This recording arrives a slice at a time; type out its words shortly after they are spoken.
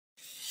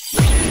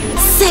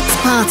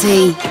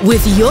Party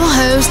with your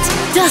host,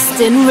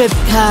 Dustin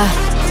Rybka.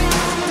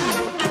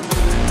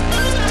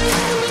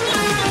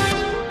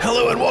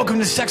 Hello and welcome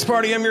to Sex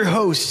Party. I'm your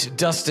host,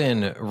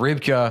 Dustin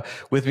Rybka.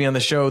 With me on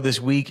the show this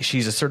week,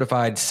 she's a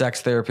certified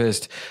sex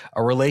therapist,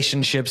 a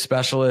relationship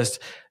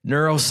specialist,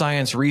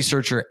 neuroscience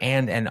researcher,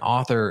 and an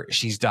author.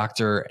 She's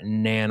Dr.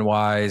 Nan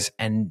Wise.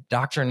 And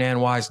Dr. Nan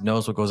Wise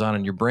knows what goes on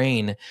in your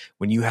brain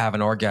when you have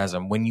an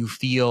orgasm, when you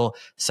feel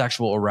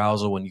sexual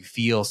arousal, when you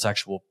feel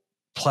sexual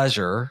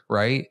pleasure,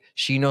 right?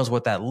 She knows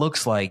what that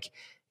looks like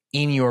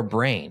in your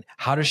brain.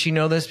 How does she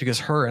know this?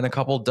 Because her and a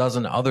couple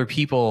dozen other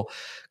people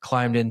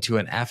climbed into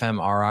an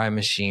FMRI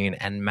machine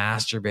and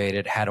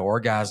masturbated, had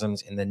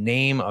orgasms in the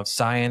name of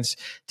science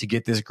to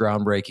get this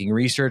groundbreaking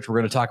research. We're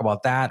going to talk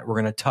about that.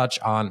 We're going to touch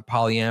on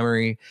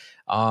polyamory.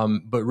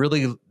 But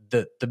really,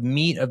 the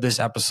meat of this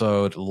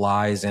episode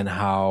lies in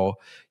how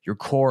your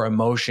core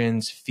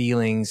emotions,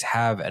 feelings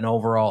have an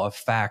overall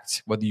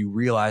effect, whether you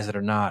realize it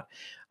or not,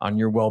 on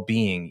your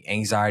well-being,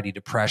 anxiety,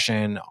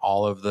 depression,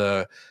 all of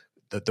the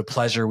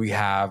pleasure we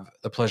have,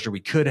 the pleasure we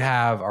could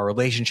have, our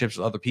relationships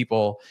with other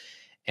people,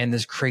 and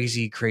this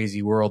crazy,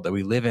 crazy world that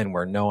we live in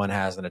where no one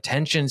has an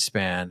attention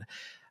span.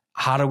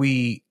 How do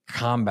we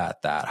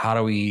combat that? How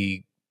do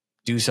we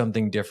do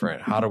something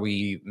different? How do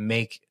we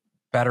make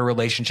better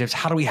relationships?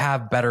 How do we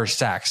have better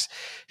sex?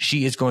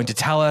 She is going to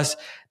tell us.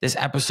 This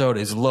episode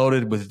is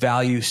loaded with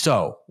value.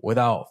 So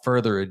without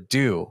further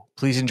ado,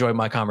 please enjoy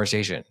my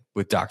conversation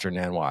with Dr.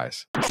 Nan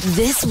Wise.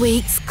 This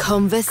week's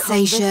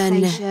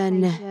conversation.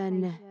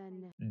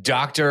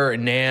 Dr.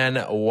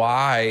 Nan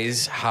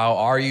Wise, how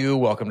are you?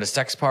 Welcome to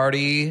Sex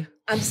Party.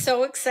 I'm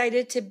so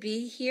excited to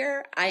be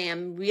here. I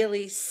am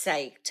really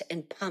psyched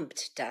and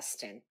pumped,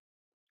 Dustin.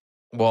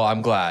 Well,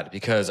 I'm glad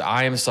because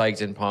I am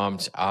psyched and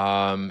pumped.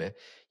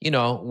 You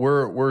know,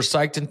 we're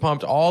psyched and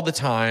pumped all the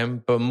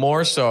time, but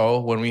more so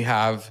when we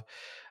have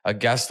a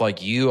guest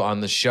like you on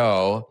the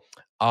show.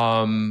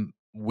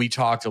 We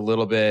talked a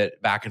little bit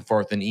back and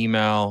forth in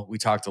email. We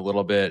talked a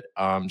little bit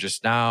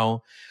just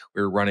now.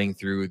 We were running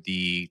through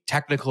the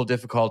technical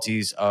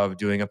difficulties of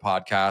doing a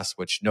podcast,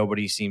 which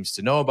nobody seems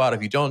to know about.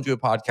 If you don't do a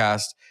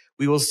podcast,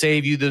 we will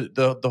save you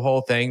the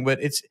whole thing. But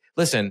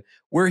listen,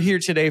 we're here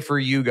today for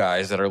you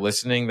guys that are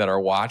listening, that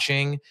are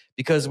watching,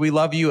 because we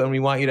love you and we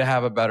want you to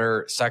have a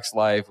better sex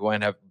life. We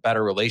want to have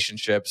better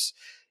relationships.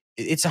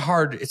 It's a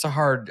hard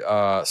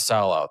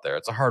sell out there.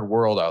 It's a hard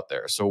world out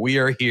there. So we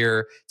are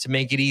here to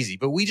make it easy,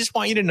 but we just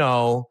want you to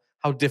know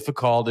how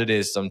difficult it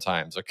is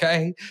sometimes.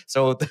 Okay.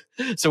 So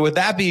with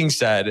that being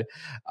said,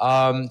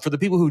 for the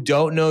people who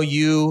don't know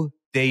you,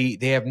 they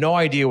have no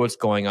idea what's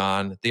going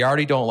on. They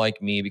already don't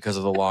like me because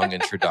of the long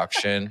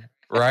introduction,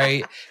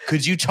 right?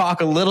 Could you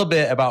talk a little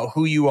bit about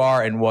who you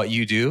are and what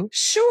you do?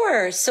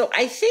 Sure. So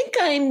I think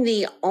I'm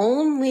the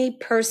only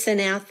person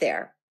out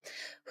there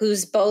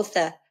who's both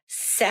a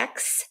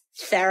sex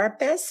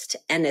therapist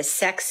and a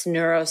sex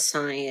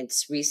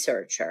neuroscience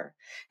researcher.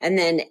 And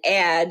then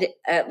add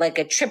like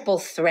a triple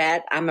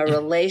threat. I'm a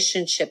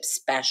relationship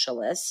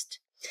specialist,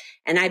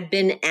 and I've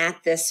been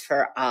at this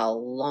for a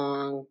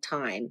long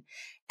time.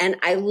 And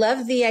I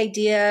love the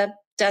idea,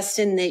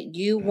 Dustin, that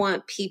you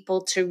want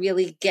people to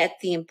really get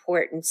the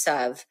importance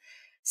of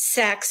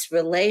sex,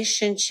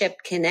 relationship,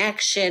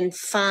 connection,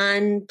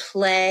 fun,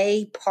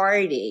 play,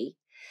 party,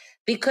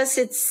 because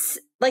it's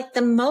like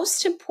the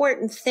most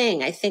important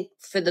thing, I think,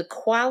 for the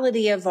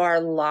quality of our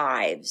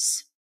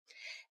lives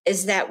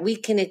is that we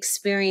can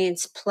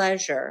experience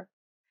pleasure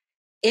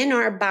in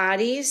our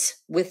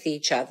bodies with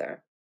each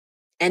other.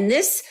 And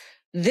this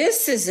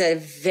is a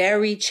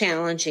very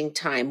challenging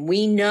time.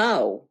 We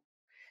know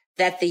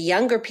that the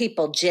younger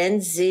people,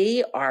 Gen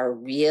Z, are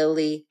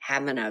really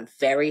having a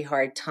very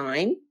hard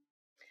time.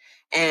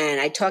 And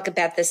I talk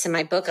about this in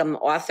my book. I'm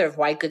author of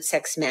Why Good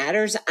Sex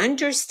Matters,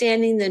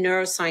 Understanding the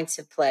Neuroscience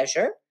of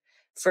Pleasure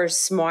for a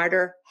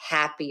Smarter,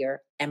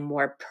 Happier, and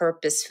More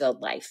Purpose-Filled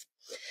Life.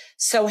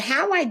 So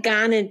how I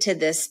got into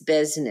this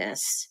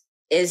business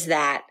is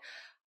that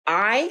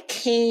I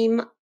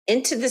came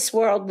into this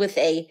world with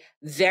a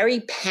very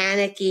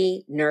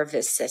panicky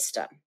nervous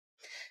system.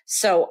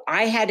 So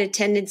I had a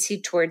tendency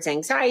towards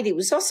anxiety. It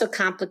was also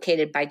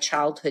complicated by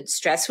childhood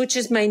stress, which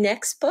is my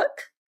next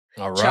book.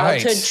 All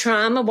right. Childhood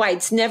trauma, why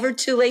it's never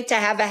too late to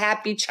have a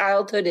happy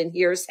childhood, and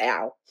here's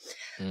how.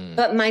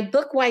 But my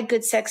book, Why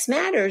Good Sex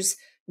Matters,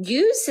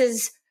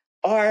 uses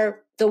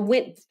our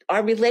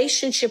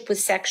relationship with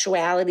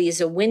sexuality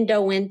is a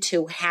window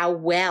into how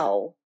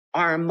well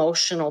our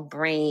emotional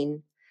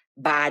brain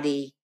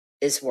body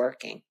is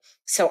working.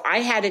 So I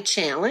had a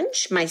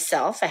challenge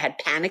myself. I had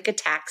panic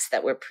attacks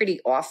that were pretty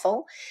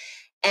awful.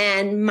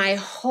 And my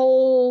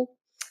whole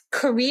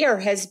career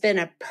has been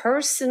a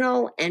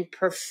personal and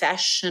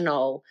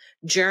professional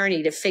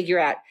journey to figure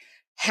out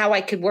how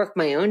I could work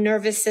my own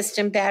nervous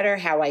system better,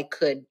 how I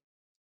could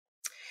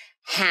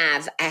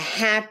have a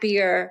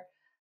happier,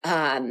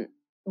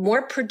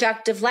 more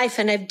productive life.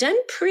 And I've done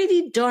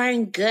pretty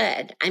darn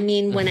good. I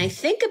mean, when I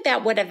think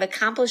about what I've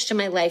accomplished in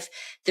my life,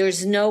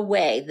 there's no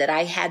way that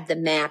I had the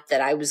map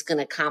that I was going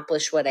to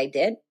accomplish what I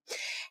did.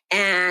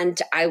 And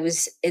I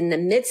was in the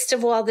midst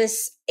of all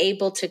this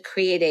able to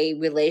create a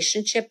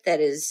relationship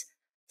that is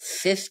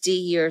 50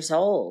 years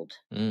old.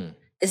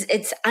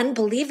 It's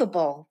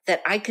unbelievable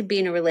that I could be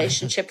in a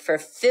relationship for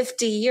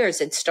 50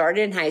 years. It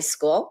started in high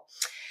school,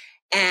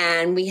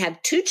 and we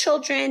have 2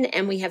 children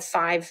and we have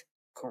 5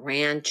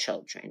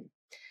 grandchildren.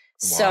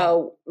 Wow.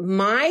 So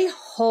my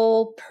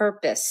whole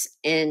purpose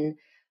in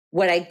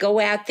what I go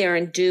out there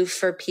and do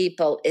for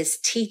people is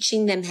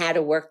teaching them how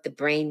to work the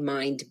brain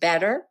mind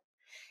better,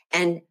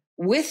 and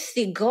with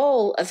the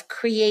goal of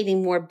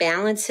creating more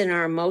balance in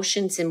our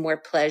emotions and more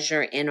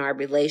pleasure in our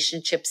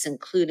relationships,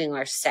 including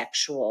our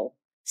sexual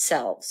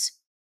selves.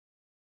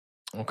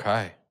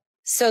 Okay.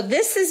 So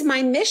this is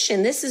my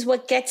mission. This is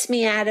what gets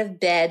me out of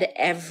bed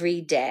every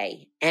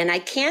day. And I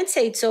can't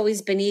say it's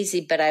always been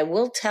easy, but I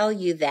will tell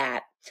you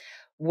that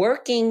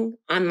working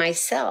on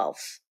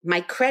myself,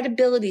 my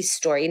credibility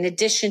story, in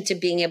addition to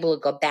being able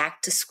to go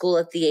back to school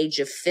at the age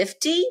of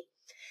 50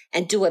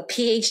 and do a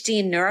PhD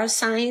in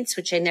neuroscience,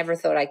 which I never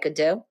thought I could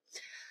do.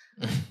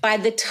 By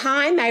the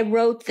time I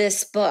wrote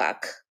this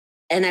book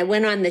and I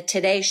went on the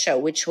Today Show,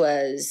 which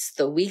was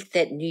the week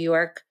that New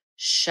York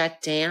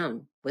shut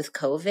down with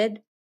COVID,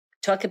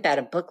 talk about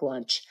a book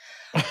launch.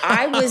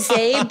 I was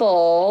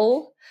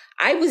able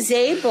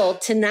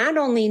to not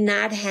only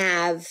not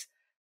have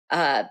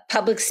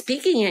public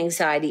speaking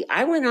anxiety.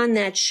 I went on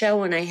that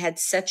show and I had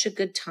such a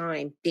good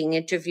time being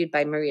interviewed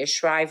by Maria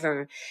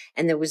Shriver.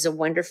 And there was a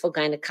wonderful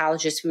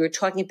gynecologist. We were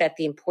talking about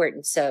the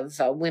importance of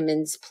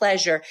women's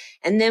pleasure.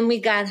 And then we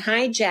got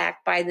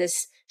hijacked by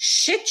this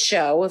shit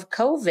show of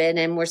COVID.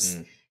 And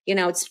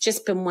it's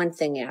just been one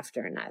thing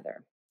after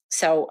another.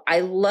 So I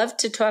love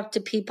to talk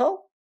to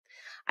people.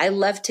 I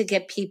love to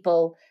get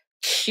people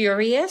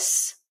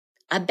curious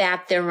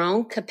about their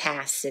own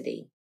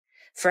capacity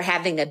for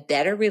having a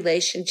better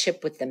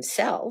relationship with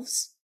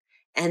themselves,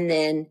 and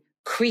then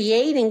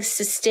creating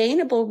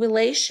sustainable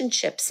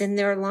relationships in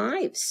their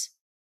lives.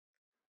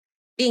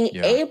 Being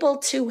able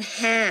to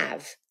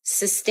have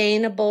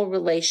sustainable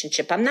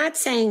relationship. I'm not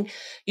saying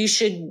you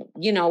should,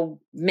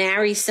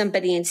 marry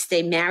somebody and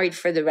stay married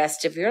for the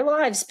rest of your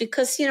lives,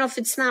 because, if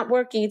it's not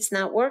working, it's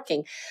not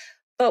working.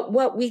 But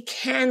what we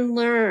can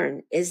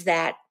learn is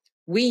that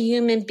we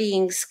human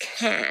beings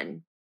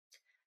can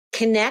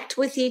connect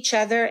with each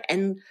other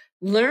and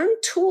learn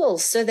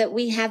tools so that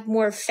we have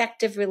more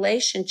effective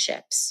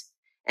relationships.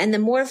 And the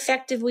more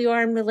effective we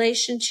are in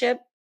relationship,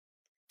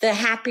 the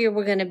happier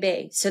we're going to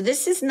be. So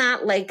this is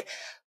not like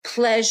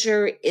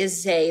pleasure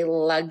is a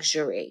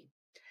luxury.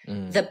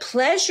 The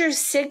pleasure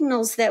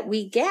signals that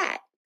we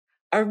get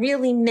are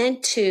really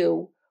meant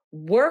to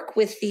work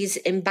with these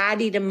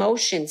embodied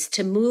emotions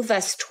to move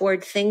us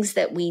toward things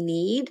that we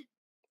need,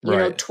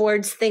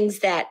 towards things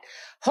that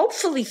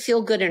hopefully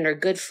feel good and are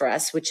good for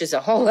us, which is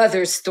a whole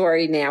other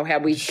story now, how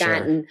we've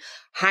gotten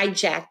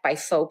hijacked by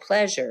faux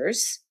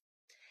pleasures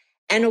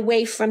and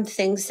away from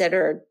things that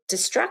are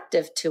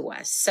destructive to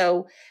us.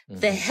 So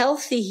the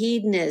healthy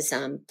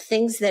hedonism,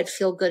 things that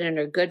feel good and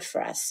are good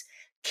for us,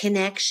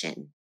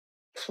 connection,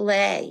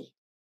 play,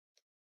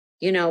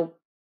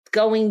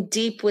 going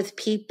deep with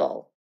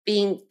people,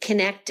 being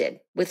connected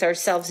with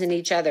ourselves and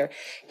each other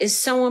is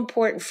so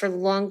important for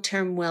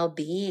long-term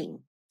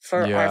well-being.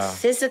 For our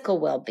physical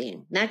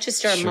well-being, not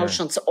just our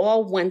emotional. It's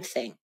all one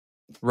thing.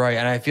 Right.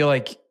 And I feel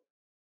like,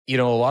 a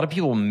lot of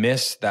people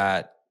miss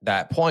that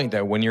point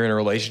that when you're in a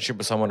relationship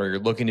with someone or you're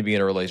looking to be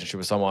in a relationship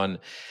with someone,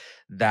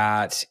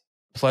 that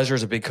pleasure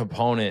is a big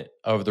component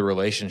of the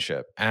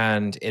relationship.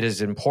 And it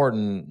is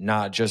important,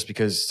 not just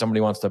because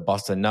somebody wants to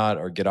bust a nut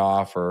or get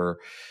off or,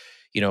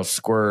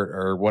 squirt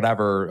or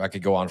whatever. I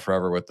could go on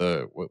forever with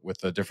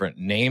the different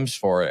names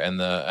for it and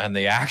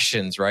the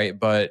actions. Right.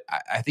 But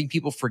I think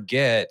people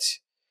forget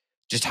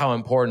just how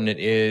important it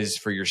is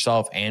for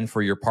yourself and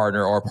for your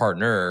partner or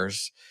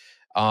partners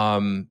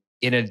in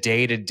a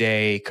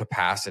day-to-day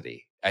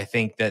capacity. I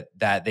think that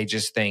they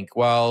just think,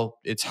 well,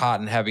 it's hot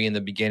and heavy in the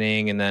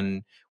beginning and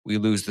then we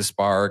lose the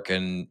spark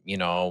and,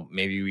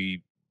 maybe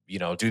we,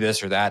 do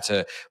this or that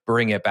to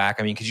bring it back.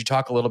 I mean, could you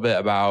talk a little bit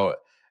about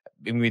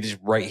maybe just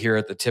right here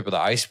at the tip of the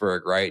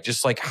iceberg, right?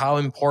 Just like how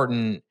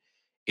important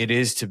it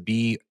is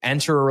to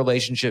enter a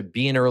relationship,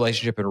 be in a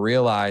relationship and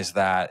realize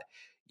that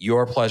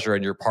your pleasure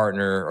and your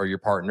partner or your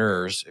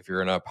partners, if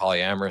you're in a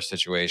polyamorous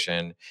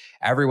situation,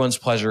 everyone's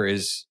pleasure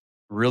is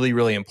really,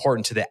 really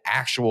important to the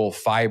actual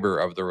fiber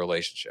of the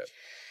relationship.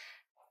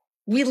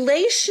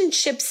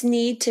 Relationships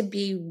need to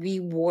be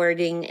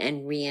rewarding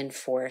and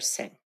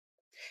reinforcing.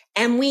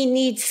 And we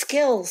need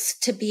skills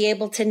to be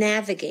able to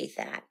navigate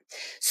that.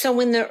 So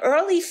in the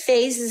early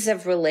phases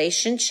of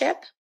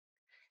relationship,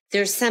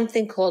 there's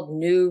something called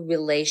new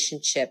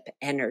relationship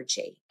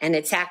energy, and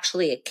it's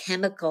actually a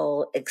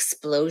chemical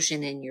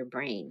explosion in your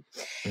brain.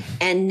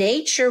 And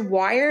nature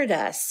wired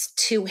us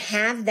to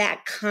have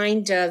that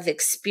kind of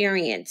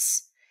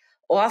experience.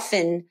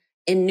 Often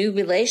in new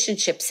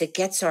relationships, it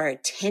gets our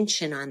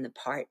attention on the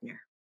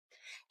partner,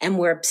 and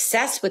we're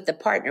obsessed with the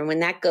partner. When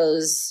that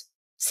goes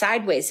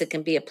sideways, it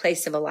can be a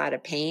place of a lot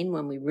of pain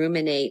when we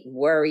ruminate and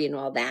worry and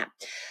all that.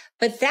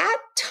 But that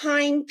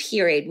time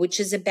period, which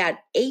is about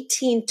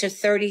 18 to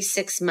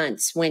 36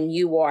 months, when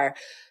you are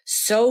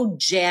so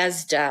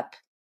jazzed up,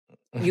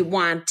 you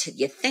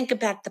think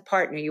about the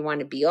partner, you want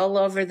to be all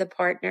over the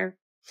partner.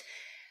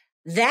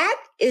 That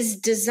is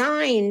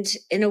designed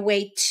in a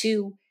way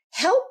to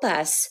help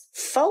us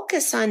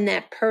focus on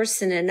that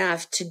person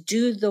enough to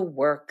do the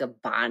work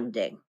of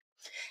bonding.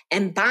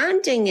 And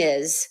bonding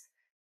is,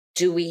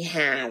 are we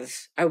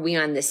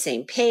on the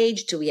same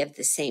page? Do we have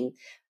the same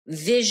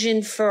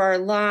vision for our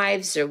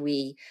lives? Are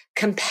we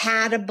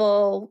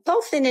compatible,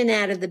 both in and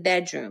out of the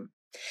bedroom?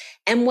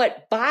 And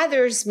what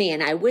bothers me,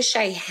 and I wish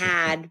I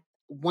had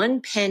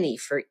 1 penny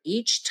for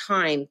each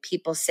time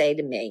people say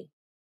to me,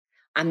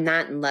 I'm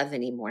not in love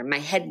anymore. My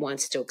head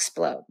wants to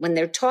explode. When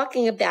they're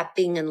talking about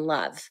being in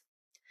love,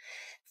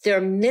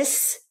 they're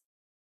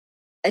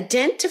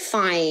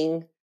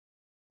misidentifying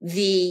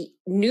the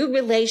new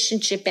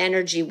relationship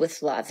energy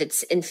with love.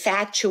 It's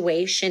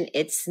infatuation.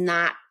 It's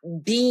not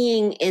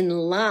being in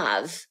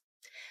love.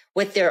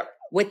 What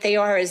they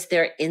are is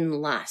they're in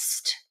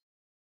lust.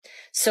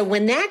 So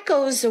when that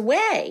goes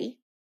away,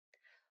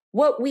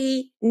 what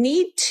we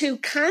need to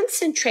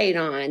concentrate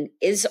on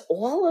is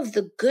all of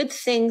the good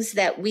things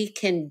that we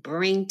can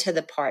bring to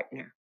the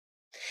partner.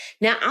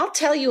 Now, I'll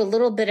tell you a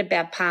little bit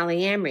about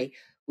polyamory.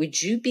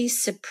 Would you be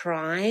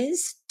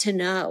surprised to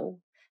know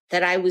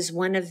that I was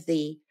one of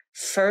the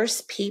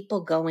first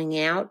people going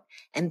out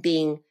and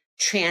being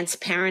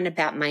transparent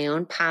about my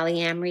own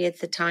polyamory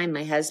at the time,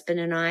 my husband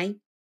and I?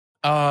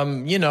 I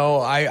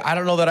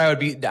don't know that I would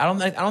be. I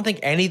don't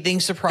think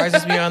anything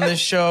surprises me on this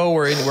show.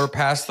 We're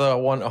past the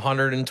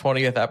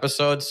 120th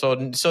episode, so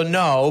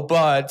no.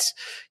 But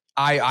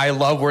I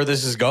love where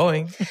this is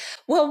going.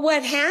 Well,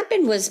 what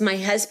happened was my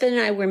husband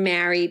and I were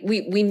married.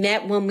 We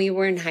met when we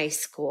were in high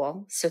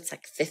school, so it's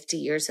like 50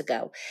 years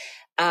ago.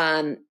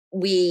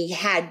 We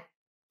had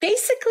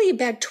basically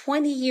about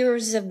 20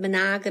 years of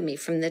monogamy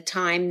from the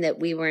time that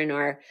we were in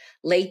our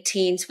late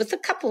teens, with a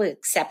couple of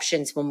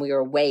exceptions when we were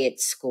away at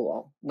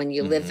school, when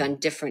you live in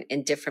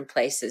different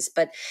places.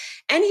 But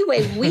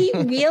anyway, we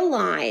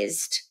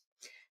realized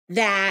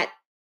that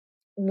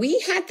we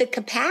had the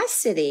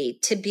capacity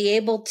to be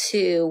able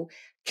to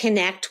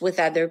connect with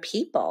other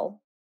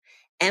people.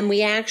 And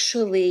we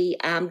actually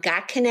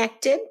got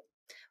connected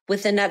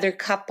with another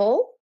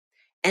couple.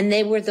 And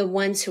they were the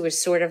ones who were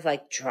sort of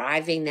like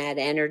driving that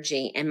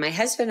energy. And my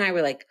husband and I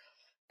were like,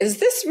 is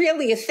this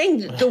really a thing?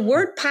 The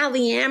word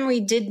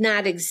polyamory did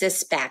not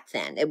exist back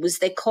then.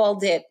 They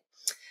called it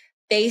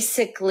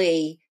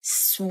basically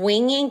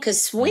swinging,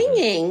 because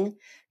swinging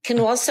can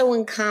also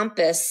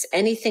encompass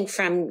anything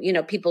from,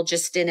 people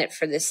just in it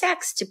for the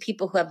sex to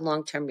people who have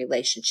long-term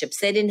relationships.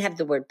 They didn't have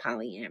the word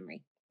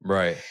polyamory.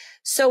 Right.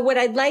 So what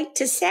I'd like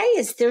to say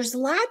is there's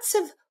lots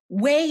of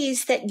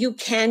ways that you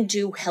can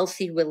do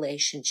healthy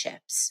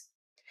relationships.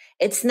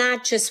 It's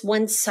not just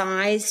one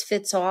size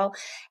fits all.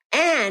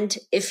 And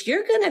if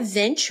you're going to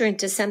venture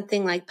into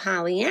something like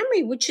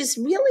polyamory, which is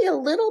really a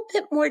little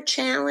bit more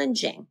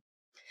challenging,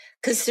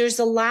 because there's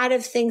a lot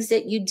of things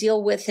that you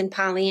deal with in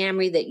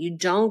polyamory that you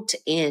don't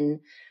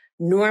in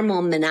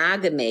normal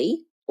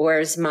monogamy, or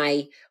as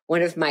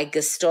one of my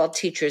Gestalt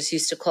teachers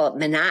used to call it,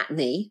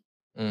 monotony.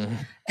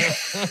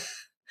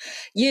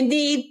 You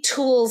need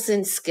tools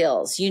and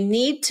skills. You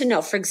need to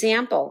know, for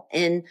example,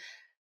 in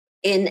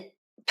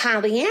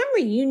polyamory,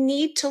 you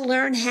need to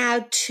learn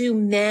how to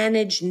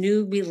manage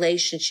new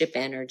relationship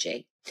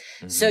energy.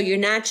 So you're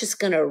not just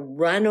going to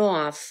run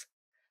off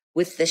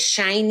with the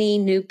shiny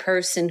new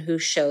person who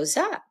shows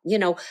up.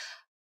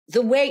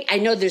 The way I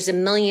know there's a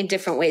million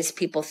different ways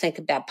people think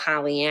about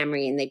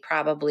polyamory, and they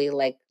probably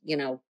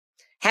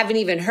haven't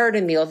even heard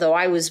of me, although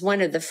I was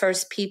one of the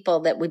first people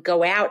that would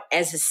go out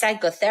as a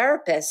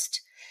psychotherapist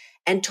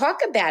and talk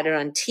about it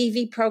on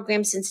TV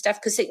programs and stuff,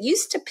 because it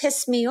used to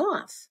piss me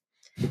off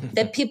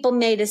that people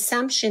made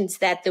assumptions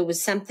that there was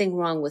something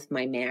wrong with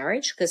my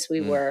marriage because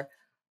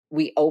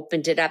we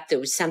opened it up. There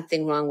was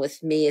something wrong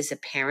with me as a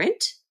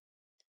parent.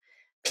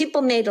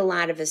 People made a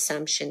lot of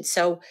assumptions.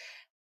 So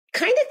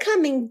kind of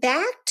coming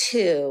back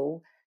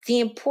to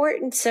the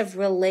importance of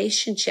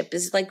relationship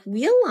is like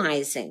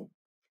realizing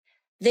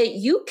that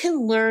you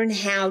can learn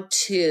how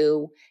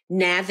to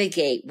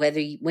navigate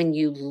when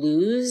you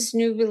lose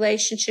new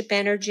relationship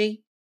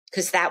energy,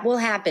 because that will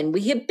happen.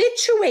 We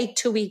habituate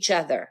to each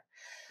other.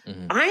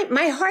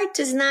 My heart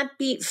does not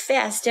beat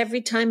fast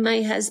every time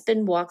my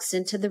husband walks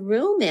into the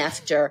room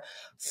after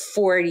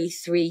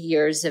 43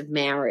 years of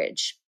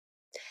marriage.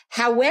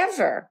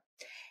 However,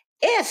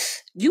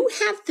 if you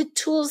have the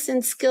tools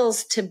and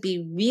skills to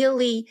be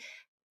really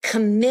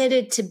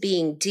committed to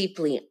being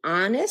deeply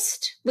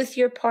honest with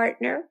your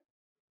partner,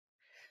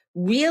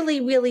 really,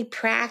 really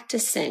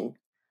practicing,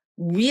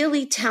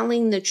 really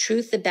telling the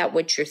truth about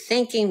what you're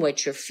thinking,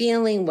 what you're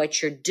feeling,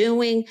 what you're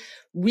doing,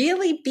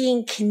 really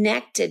being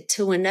connected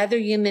to another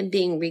human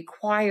being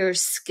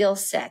requires skill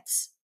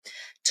sets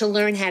to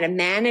learn how to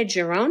manage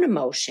your own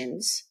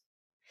emotions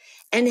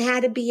and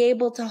how to be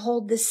able to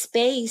hold the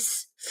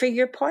space for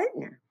your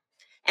partner.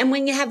 And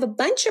when you have a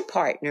bunch of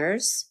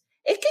partners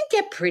it can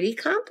get pretty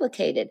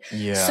complicated.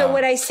 Yeah. So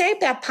what I say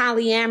about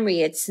polyamory,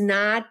 it's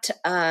not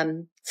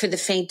for the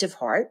faint of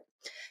heart.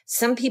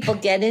 Some people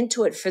get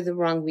into it for the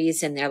wrong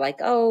reason. They're like,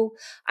 oh,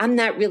 I'm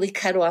not really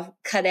cut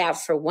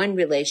out for one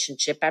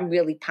relationship. I'm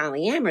really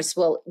polyamorous.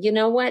 Well, you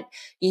know what?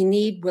 You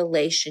need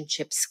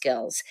relationship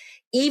skills.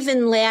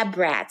 Even lab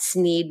rats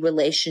need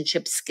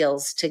relationship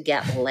skills to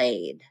get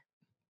laid.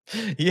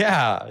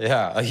 Yeah.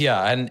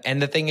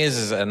 And the thing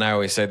is, and I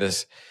always say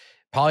this,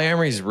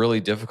 polyamory is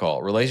really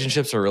difficult.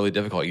 Relationships are really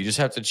difficult. You just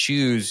have to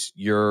choose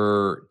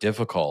your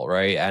difficult,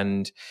 right?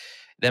 And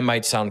that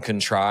might sound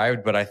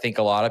contrived, but I think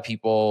a lot of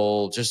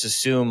people just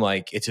assume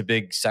like it's a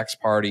big sex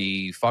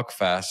party fuck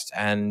fest.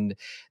 And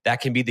that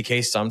can be the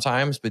case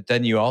sometimes. But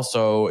then you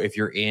also, if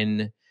you're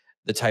in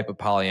the type of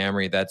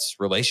polyamory that's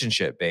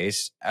relationship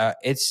based,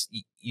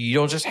 you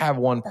don't just have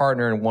one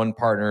partner and one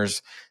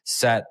partner's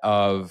set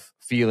of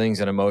feelings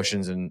and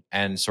emotions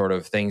and sort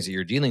of things that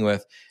you're dealing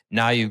with.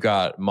 Now you've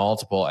got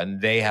multiple and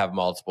they have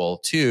multiple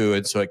too.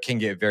 And so it can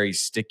get very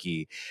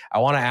sticky. I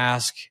want to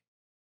ask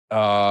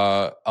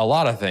a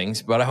lot of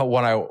things, but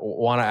what I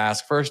want to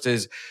ask first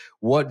is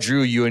what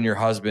drew you and your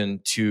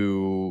husband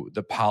to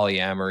the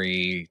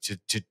polyamory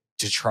to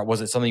try?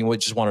 Was it something you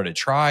just wanted to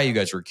try? You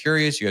guys were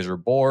curious? You guys were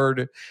bored?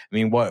 I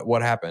mean,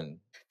 what happened?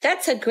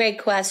 That's a great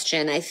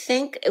question. I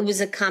think it was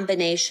a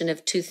combination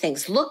of two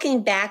things.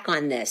 Looking back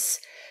on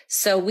this,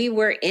 so we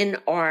were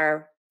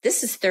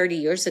this is 30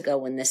 years ago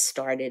when this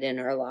started in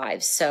our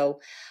lives.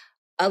 So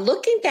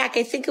looking back,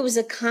 I think it was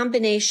a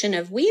combination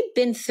of, we'd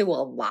been through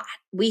a lot.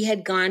 We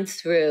had gone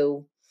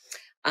through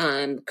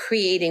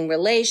creating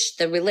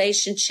the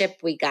relationship.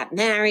 We got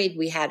married.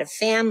 We had a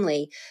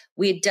family.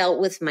 We had dealt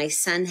with, my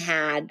son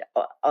had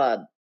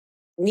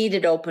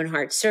needed open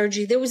heart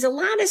surgery. There was a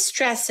lot of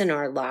stress in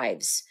our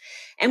lives.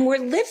 And we're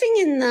living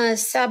in the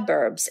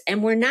suburbs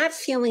and we're not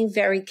feeling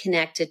very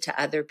connected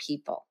to other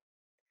people.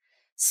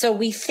 So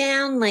we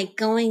found like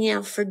going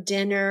out for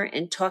dinner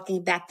and talking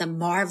about the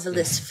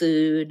marvelous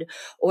food,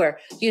 or,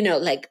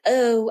 like,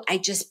 oh, I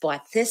just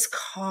bought this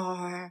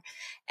car.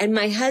 And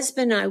my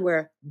husband and I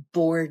were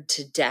bored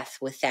to death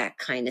with that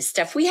kind of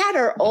stuff. We had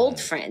our old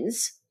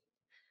friends,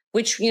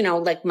 which,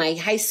 like my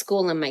high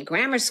school and my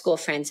grammar school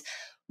friends.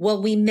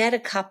 Well, we met a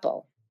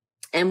couple,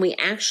 and we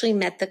actually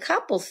met the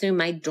couple through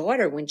my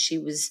daughter when she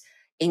was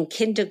in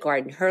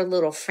kindergarten. Her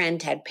little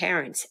friend had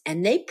parents,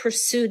 and they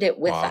pursued it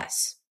with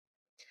us.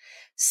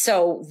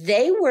 So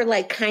they were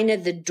like kind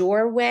of the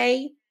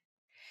doorway.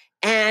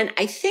 And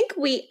I think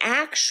we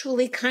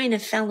actually kind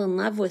of fell in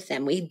love with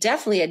them. We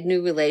definitely had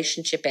new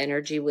relationship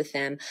energy with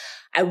them.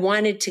 I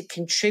wanted to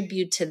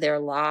contribute to their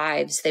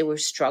lives. They were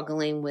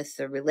struggling with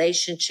the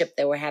relationship.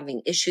 They were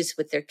having issues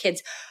with their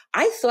kids.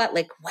 I thought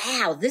like,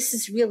 wow, this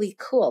is really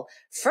cool.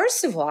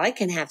 First of all, I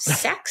can have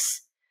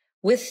sex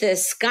with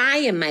this guy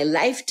and my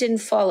life didn't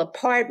fall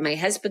apart. My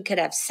husband could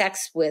have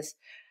sex with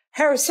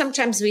her.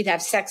 Sometimes we'd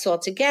have sex all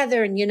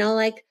together and,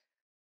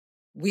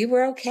 we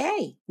were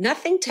okay.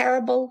 Nothing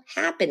terrible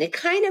happened. It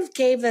kind of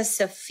gave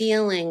us a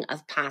feeling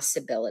of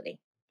possibility.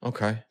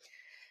 Okay.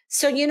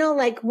 So,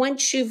 like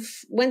once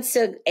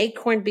an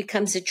acorn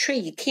becomes a tree,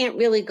 you can't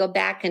really go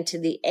back into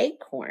the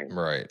acorn.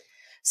 Right.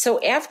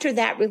 So after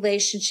that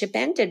relationship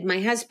ended,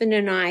 my husband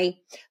and I,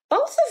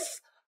 both of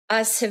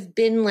us have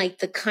been like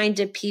the kind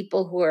of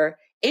people who are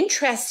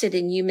interested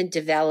in human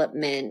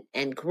development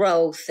and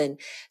growth. And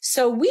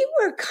so we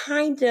were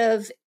kind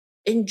of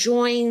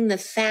enjoying the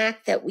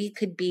fact that we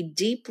could be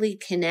deeply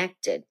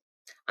connected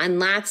on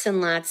lots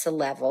and lots of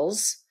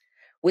levels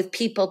with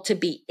people, to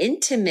be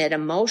intimate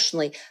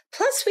emotionally.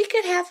 Plus we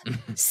could have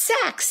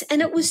sex.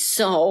 And it was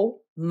so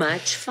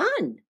much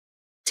fun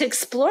to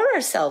explore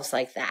ourselves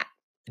like that.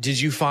 Did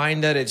you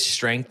find that it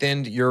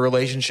strengthened your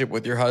relationship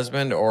with your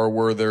husband, or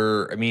were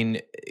there, I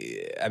mean,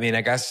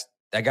 I guess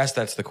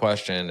that's the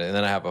question. And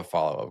then I have a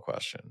follow-up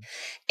question.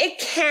 It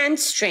can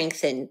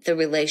strengthen the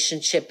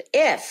relationship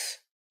if,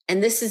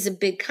 and this is a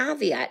big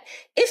caveat,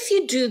 if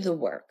you do the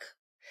work.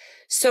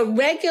 So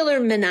regular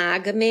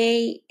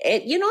monogamy,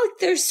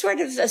 there's sort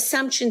of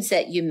assumptions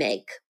that you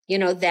make,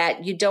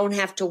 that you don't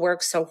have to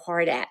work so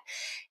hard at.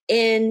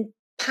 In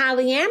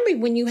polyamory,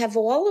 when you have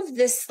all of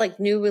this like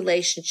new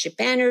relationship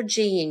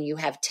energy and you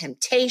have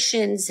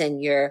temptations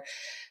and you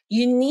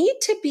need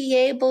to be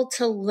able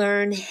to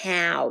learn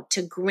how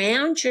to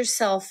ground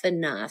yourself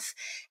enough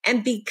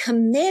and be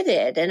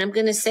committed. And I'm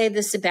going to say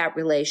this about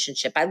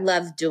relationship. I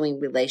love doing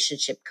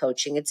relationship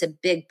coaching. It's a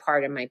big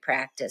part of my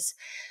practice.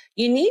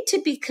 You need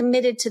to be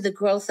committed to the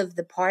growth of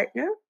the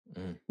partner,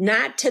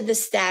 not to the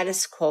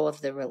status quo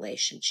of the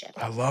relationship.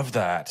 I love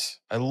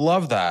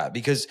that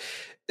because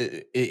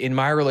in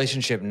my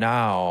relationship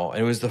now,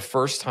 and it was the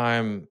first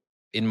time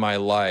in my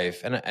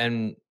life,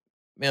 and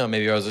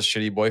maybe I was a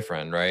shitty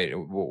boyfriend, right?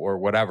 Or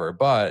whatever.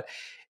 But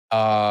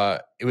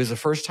it was the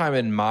first time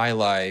in my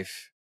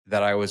life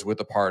that I was with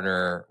a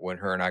partner when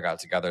her and I got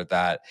together,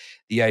 that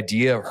the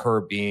idea of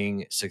her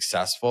being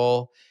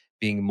successful,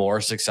 being more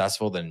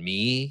successful than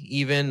me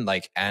even,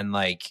 and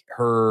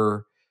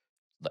her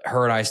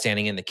and I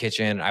standing in the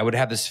kitchen, I would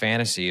have this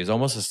fantasy. It was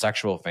almost a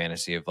sexual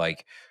fantasy of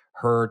like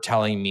her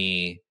telling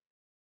me,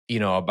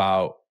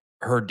 about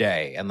her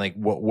day and like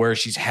where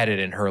she's headed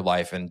in her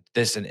life and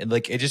this and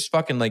like it just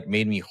fucking like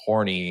made me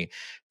horny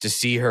to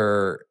see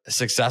her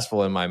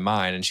successful in my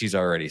mind, and she's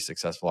already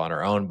successful on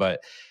her own,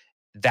 but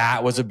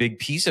that was a big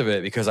piece of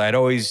it because I'd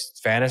always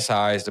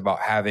fantasized about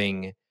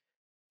having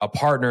a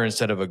partner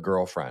instead of a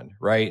girlfriend,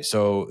 right?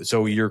 So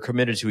you're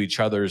committed to each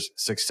other's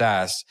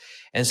success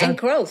and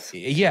growth.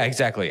 Yeah,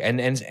 exactly.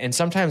 And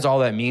sometimes all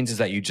that means is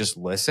that you just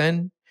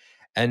listen.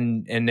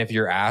 And if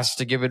you're asked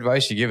to give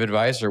advice, you give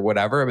advice or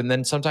whatever. And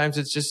then sometimes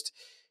it's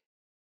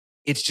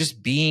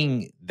just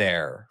being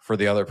there for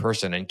the other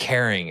person and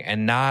caring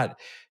and not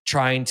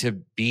trying to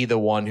be the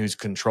one who's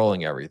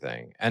controlling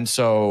everything. And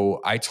so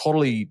I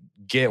totally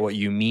get what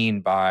you mean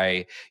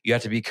by you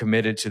have to be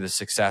committed to the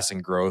success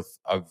and growth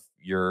of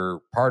your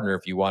partner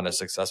if you want a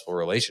successful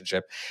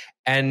relationship.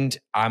 And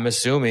I'm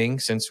assuming,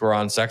 since we're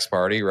on Sex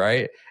Party,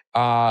 right,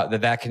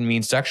 that can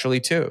mean sexually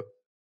too.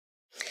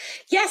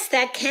 Yes,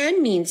 that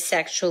can mean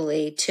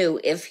sexually too,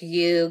 if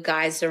you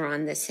guys are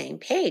on the same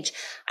page.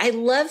 I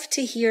love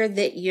to hear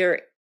that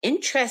you're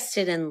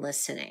interested in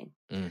listening.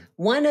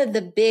 One of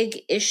the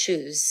big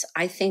issues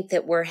I think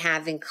that we're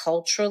having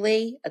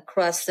culturally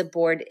across the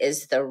board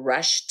is the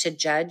rush to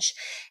judge.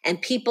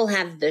 And people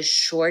have the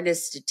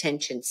shortest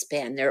attention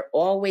span. They're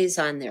always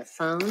on their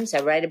phones.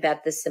 I write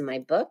about this in my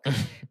book,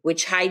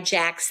 which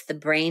hijacks the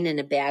brain in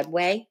a bad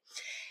way.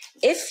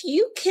 If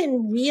you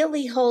can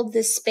really hold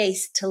the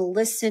space to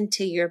listen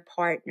to your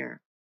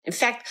partner. In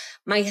fact,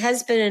 my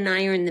husband and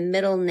I are in the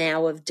middle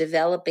now of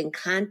developing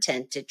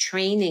content, a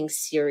training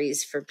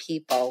series for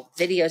people,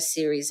 video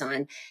series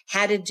on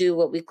how to do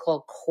what we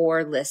call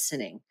core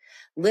listening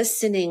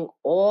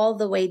all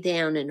the way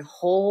down and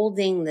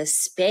holding the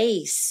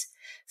space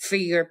for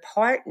your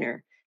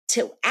partner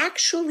to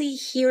actually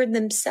hear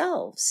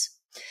themselves.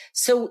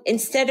 So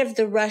instead of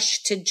the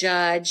rush to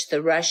judge,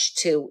 the rush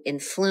to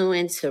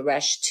influence, the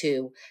rush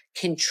to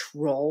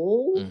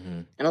control,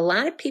 and a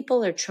lot of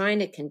people are trying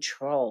to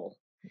control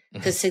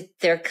because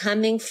they're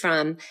coming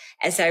from,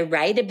 as I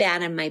write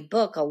about in my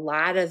book, a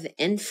lot of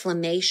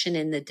inflammation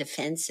in the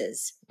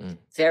defenses.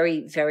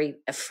 Very, very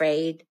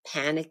afraid,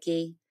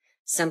 panicky,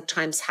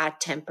 sometimes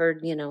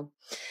hot-tempered,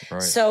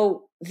 Right.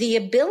 So the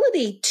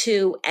ability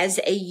to, as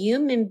a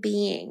human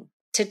being,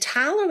 to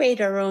tolerate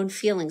our own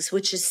feelings,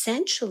 which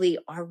essentially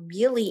are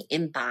really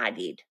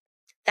embodied.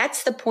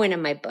 That's the point of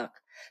my book.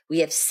 We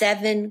have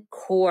 7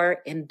 core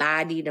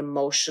embodied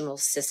emotional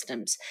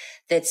systems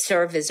that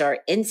serve as our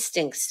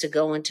instincts to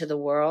go into the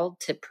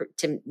world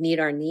to meet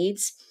our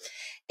needs.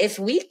 If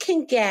we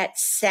can get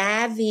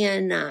savvy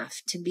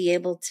enough to be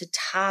able to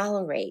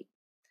tolerate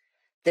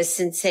the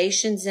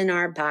sensations in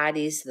our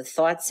bodies, the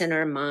thoughts in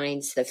our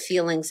minds, the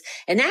feelings,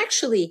 and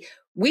actually,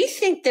 we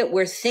think that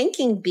we're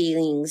thinking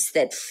beings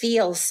that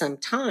feel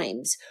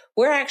sometimes.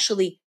 We're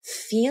actually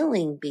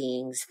feeling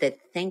beings that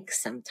think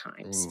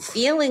sometimes. Oof.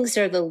 Feelings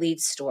are the lead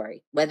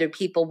story, whether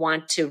people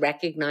want to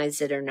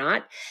recognize it or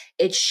not.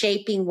 It's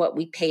shaping what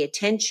we pay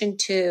attention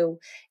to.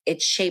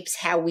 It shapes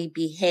how we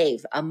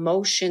behave.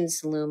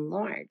 Emotions loom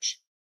large.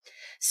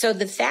 So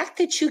the fact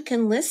that you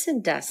can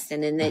listen,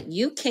 Dustin, and that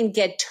you can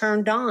get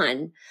turned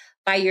on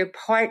by your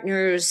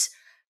partner's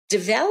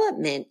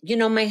development.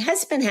 My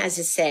husband has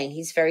a saying,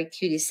 he's very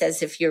cute. He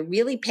says, if you're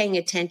really paying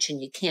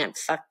attention, you can't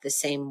fuck the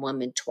same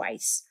woman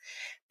twice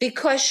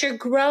because you're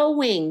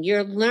growing,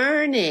 you're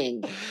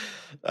learning.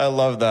 I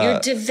love that. You're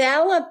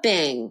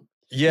developing.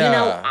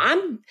 Yeah.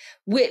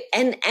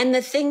 And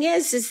the thing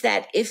is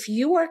that if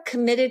you are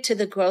committed to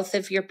the growth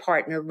of your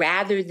partner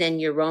rather than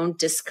your own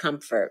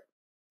discomfort,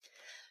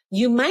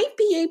 you might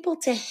be able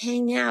to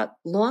hang out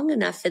long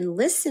enough and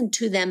listen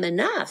to them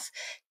enough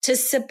to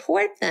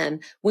support them.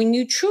 When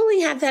you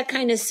truly have that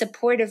kind of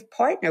supportive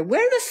partner,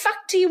 where the fuck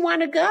do you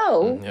want to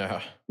go?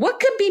 Yeah. What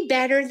could be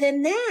better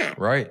than that?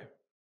 Right.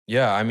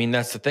 Yeah. I mean,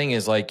 that's the thing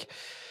is like,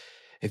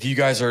 if you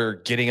guys are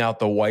getting out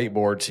the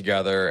whiteboard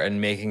together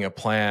and making a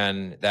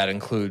plan that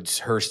includes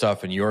her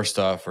stuff and your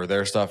stuff or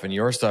their stuff and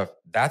your stuff,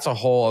 that's a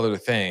whole other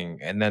thing.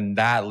 And then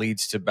that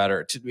leads to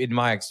better, in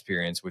my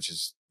experience, which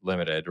is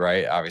limited,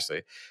 right?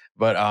 Obviously.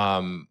 But,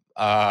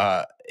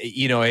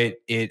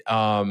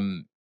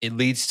 it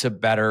leads to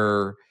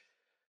better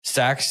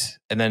sex,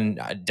 and then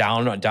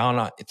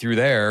down through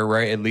there,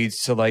 right? It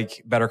leads to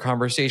like better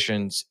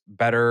conversations,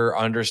 better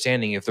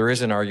understanding. If there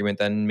is an argument,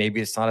 then maybe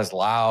it's not as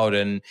loud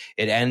and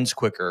it ends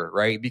quicker,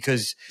 right?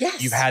 Because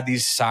you've had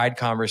these side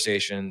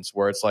conversations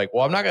where it's like,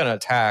 well, I'm not going to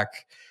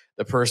attack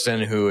the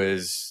person who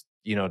is,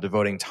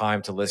 devoting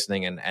time to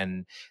listening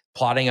and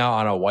plotting out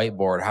on a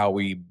whiteboard how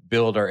we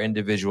build our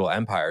individual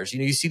empires.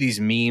 You see these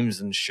memes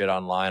and shit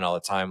online all the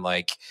time,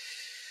 like,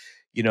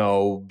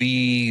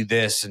 be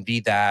this and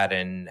be that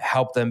and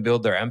help them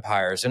build their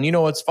empires. And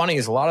what's funny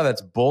is a lot of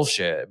that's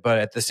bullshit, but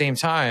at the same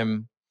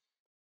time,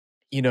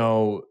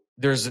 there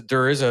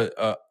is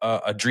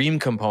a dream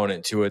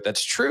component to it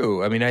that's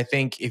true. I mean, I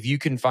think if you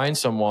can find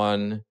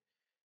someone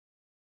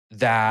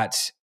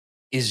that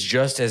is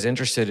just as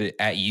interested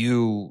at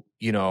you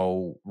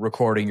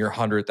recording your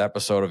 100th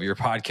episode of your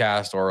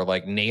podcast or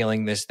like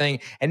nailing this thing,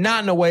 and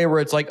not in a way where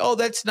it's like, oh,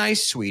 that's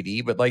nice,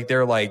 sweetie, but like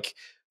they're like,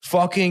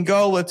 fucking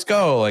go, let's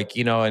go. Like,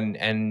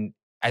 and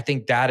I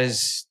think that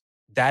is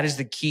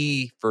the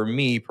key for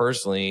me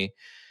personally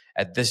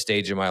at this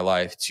stage of my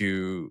life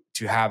to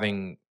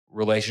having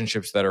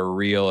relationships that are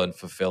real and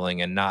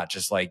fulfilling, and not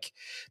just like,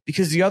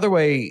 because the other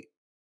way,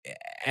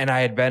 and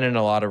I had been in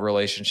a lot of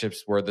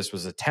relationships where this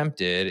was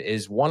attempted,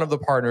 is one of the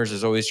partners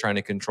is always trying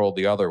to control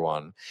the other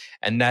one.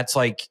 And that's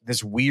like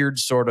this weird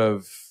sort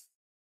of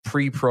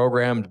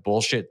pre-programmed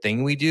bullshit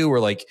thing we do, where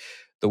like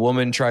the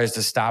woman tries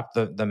to stop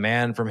the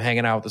man from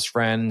hanging out with his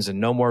friends and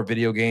no more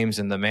video games.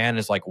 And the man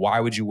is like, why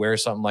would you wear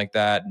something like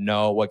that?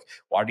 No, like,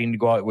 why do you need to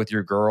go out with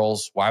your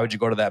girls? Why would you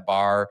go to that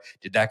bar?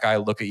 Did that guy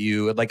look at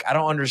you? Like, I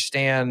don't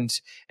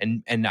understand.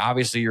 And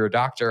obviously you're a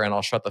doctor, and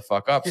I'll shut the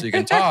fuck up so you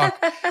can talk.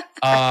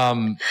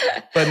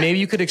 But maybe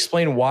you could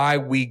explain why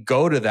we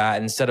go to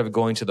that instead of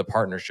going to the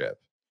partnership.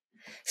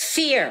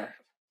 Fear.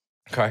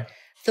 Okay.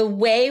 The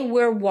way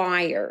we're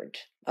wired.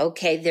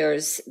 Okay.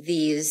 There's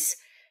these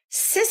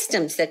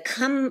systems that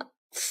come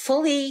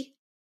fully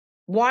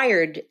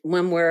wired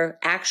when we're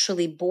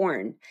actually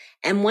born.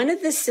 And one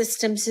of the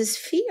systems is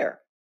fear.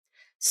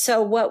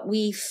 So what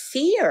we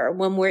fear,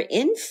 when we're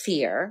in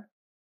fear,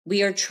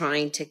 we are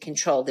trying to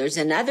control. There's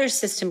another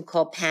system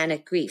called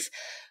panic grief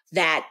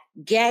that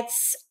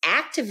gets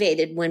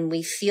activated when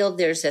we feel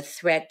there's a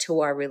threat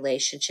to our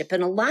relationship.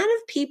 And a lot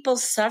of people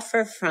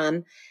suffer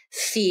from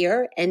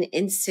fear and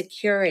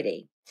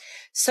insecurity.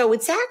 So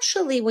it's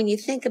actually, when you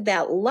think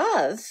about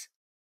love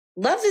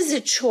is a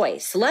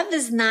choice. Love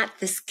is not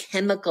this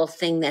chemical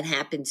thing that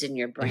happens in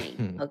your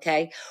brain,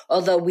 okay?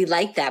 Although we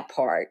like that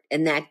part,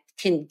 and that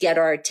can get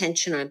our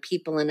attention on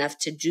people enough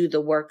to do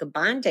the work of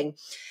bonding.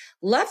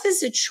 Love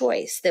is a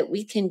choice that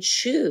we can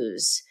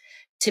choose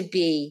to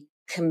be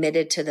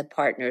committed to the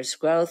partner's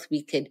growth.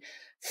 We could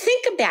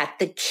think about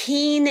the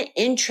keen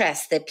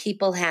interest that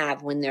people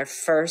have when they're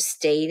first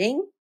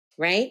dating,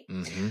 right?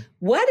 Mm-hmm.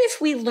 What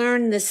if we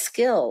learn the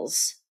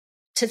skills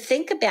to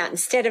think about,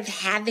 instead of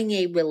having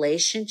a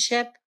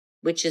relationship,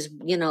 which is,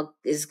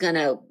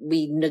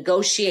 we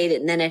negotiate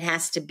it and then it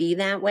has to be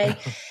that way.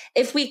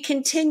 If we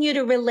continue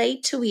to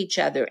relate to each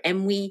other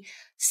and we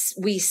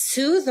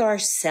soothe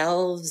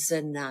ourselves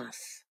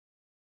enough,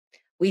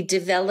 we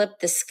develop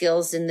the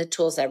skills and the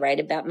tools. I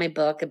write about my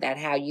book about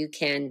how you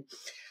can,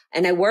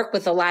 and I work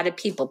with a lot of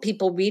people.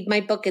 People read my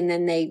book and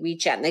then they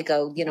reach out and they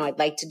go, I'd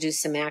like to do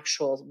some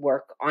actual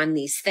work on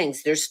these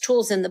things. There's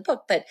tools in the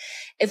book, but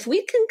if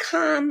we can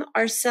calm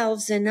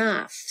ourselves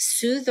enough,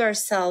 soothe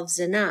ourselves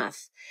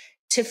enough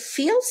to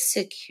feel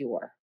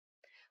secure,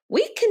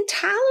 we can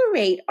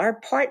tolerate our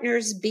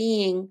partners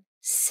being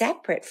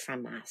separate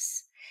from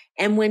us.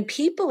 And when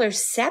people are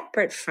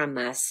separate from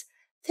us,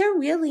 they're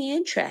really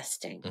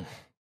interesting. Yeah.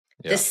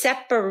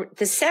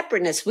 The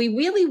separateness, we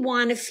really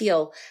want to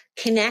feel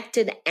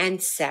connected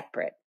and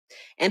separate.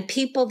 And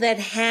people that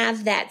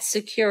have that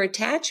secure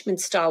attachment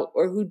style,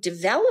 or who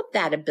develop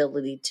that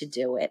ability to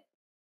do it,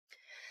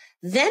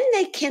 then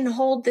they can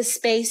hold the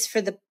space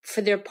for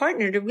their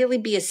partner to really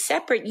be a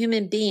separate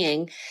human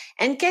being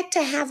and get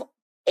to have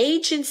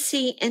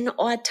agency and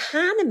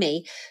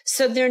autonomy.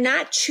 So they're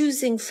not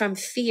choosing from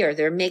fear.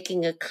 They're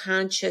making a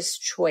conscious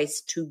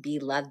choice to be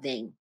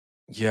loving.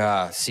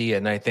 Yeah. See,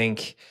 and I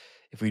think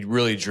if we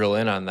really drill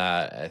in on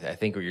that, I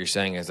think what you're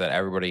saying is that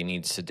everybody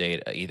needs to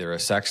date either a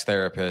sex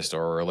therapist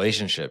or a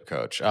relationship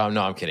coach.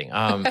 No, I'm kidding.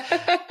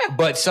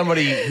 But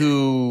somebody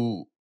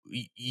who,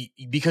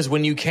 because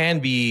when you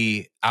can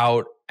be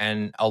out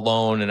and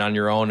alone and on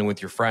your own and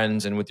with your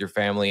friends and with your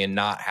family and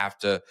not have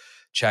to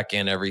check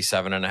in every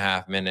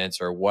 7.5 minutes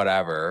or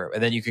whatever,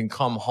 and then you can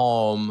come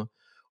home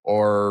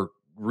or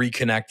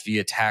reconnect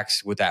via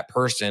text with that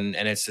person.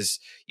 And it's this,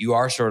 you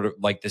are sort of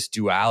like this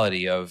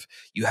duality of,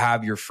 you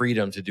have your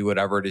freedom to do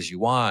whatever it is you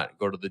want,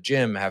 go to the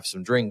gym, have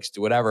some drinks, do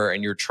whatever,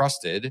 and you're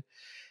trusted.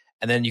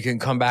 And then you can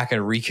come back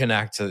and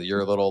reconnect to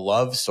your little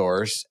love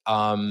source.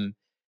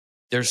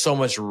 There's so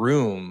much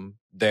room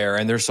there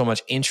and there's so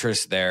much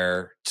interest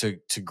there to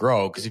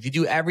grow. Because if you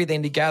do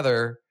everything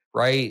together,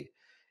 right,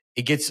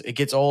 it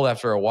gets old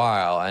after a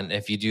while. And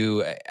if you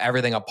do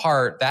everything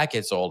apart, that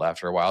gets old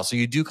after a while. So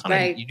you do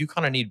kind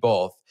of need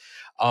both.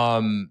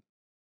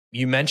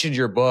 You mentioned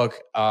your book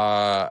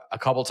a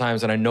couple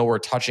times, and I know we're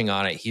touching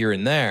on it here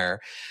and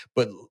there,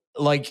 but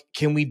like,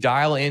 can we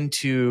dial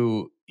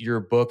into your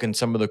book and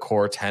some of the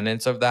core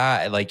tenets of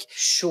that? Like,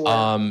 sure.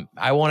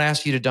 I won't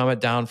ask you to dumb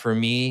it down for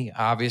me,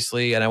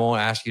 obviously, and I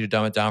won't ask you to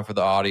dumb it down for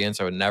the audience.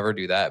 I would never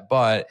do that,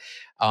 but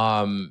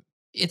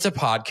it's a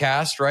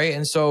podcast, right?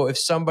 And so if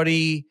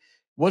somebody,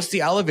 what's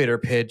the elevator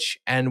pitch,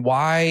 and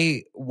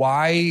why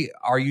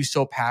are you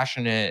so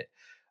passionate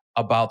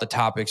about the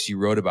topics you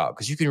wrote about?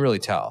 Because you can really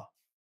tell.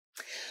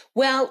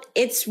 Well,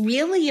 it's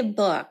really a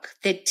book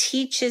that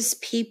teaches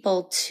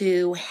people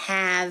to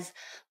have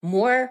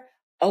more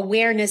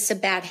awareness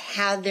about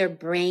how their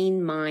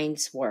brain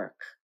minds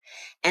work.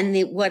 And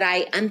what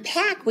I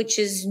unpack, which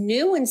is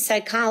new in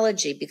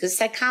psychology, because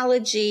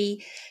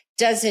psychology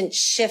doesn't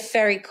shift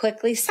very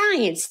quickly.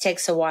 Science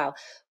takes a while.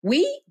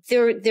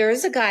 There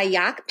is a guy,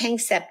 Jaak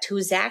Panksepp,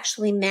 who's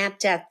actually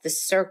mapped out the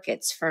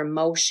circuits for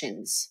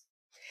emotions.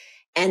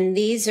 And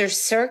these are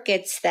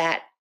circuits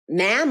that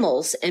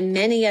mammals and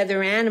many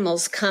other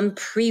animals come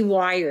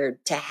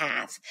pre-wired to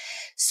have.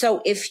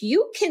 So if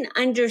you can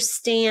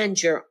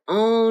understand your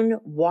own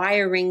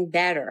wiring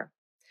better,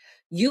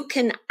 you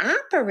can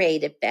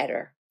operate it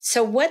better.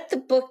 So what the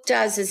book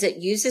does is it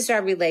uses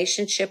our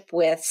relationship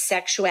with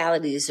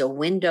sexuality as a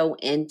window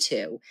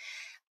into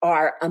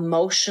our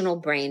emotional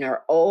brain,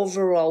 our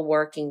overall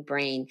working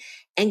brain,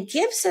 and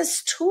gives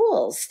us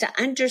tools to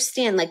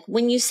understand. Like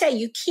when you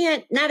say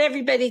not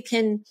everybody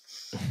can,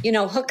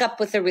 hook up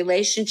with a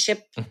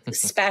relationship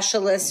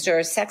specialist or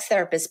a sex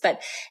therapist,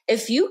 but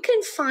if you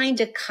can find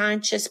a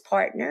conscious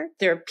partner,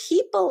 there are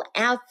people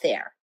out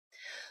there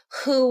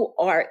who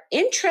are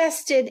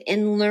interested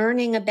in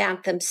learning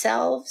about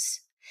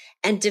themselves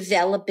and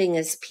developing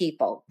as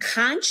people.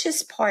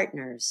 Conscious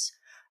partners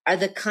are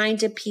the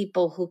kind of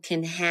people who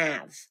can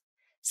have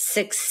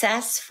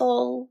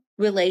successful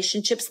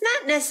relationships,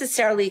 not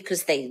necessarily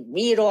because they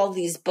read all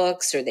these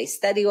books or they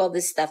study all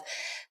this stuff.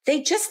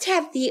 They just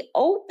have the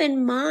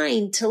open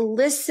mind to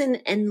listen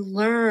and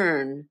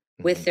learn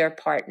with their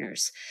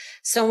partners.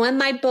 So in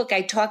my book,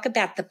 I talk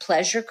about the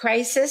pleasure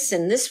crisis.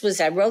 And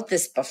I wrote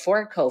this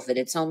before COVID.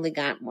 It's only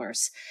gotten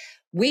worse.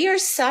 We are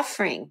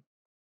suffering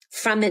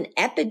from an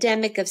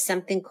epidemic of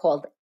something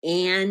called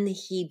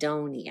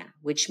anhedonia,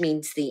 which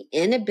means the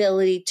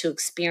inability to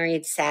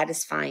experience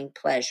satisfying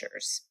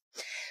pleasures,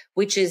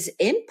 which is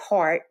in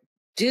part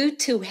due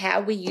to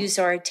how we use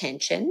our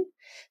attention.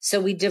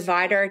 So we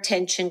divide our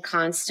attention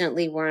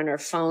constantly. We're on our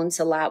phones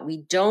a lot. We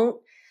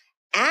don't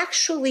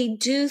actually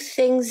do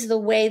things the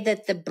way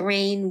that the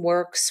brain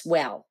works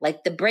well.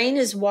 Like the brain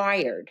is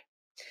wired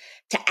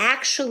to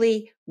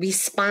actually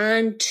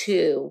respond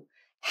to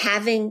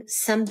having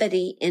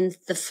somebody in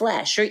the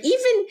flesh, or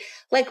even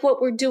like what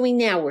we're doing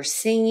now. We're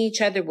seeing each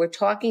other. We're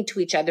talking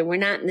to each other. We're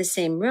not in the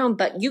same room,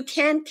 but you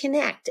can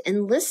connect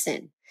and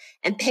listen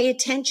and pay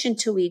attention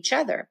to each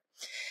other.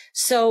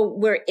 So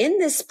we're in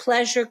this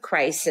pleasure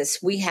crisis.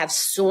 We have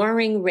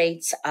soaring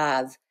rates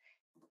of,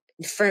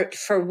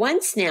 for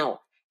once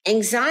now,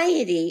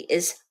 anxiety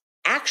is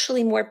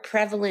actually more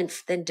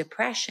prevalent than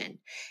depression.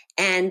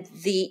 And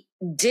the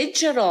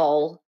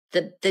digital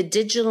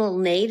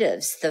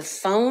natives, the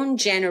phone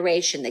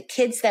generation, the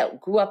kids that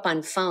grew up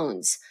on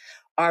phones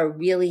are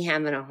really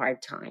having a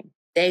hard time.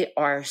 They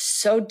are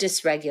so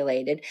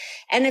dysregulated.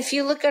 And if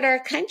you look at our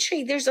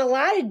country, there's a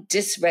lot of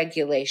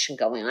dysregulation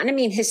going on. I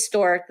mean,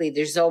 historically,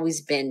 there's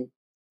always been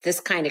this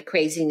kind of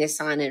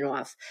craziness on and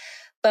off.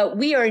 But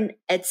we are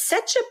at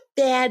such a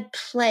bad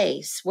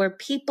place where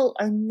people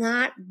are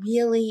not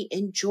really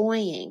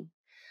enjoying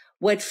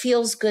what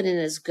feels good and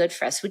is good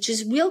for us, which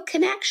is real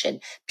connection.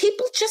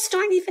 People just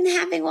aren't even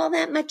having all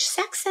that much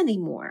sex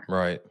anymore.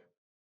 Right.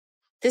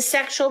 The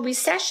sexual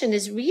recession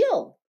is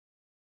real.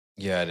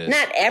 Yeah, it is.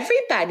 Not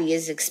everybody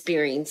is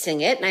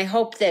experiencing it. And I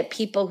hope that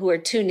people who are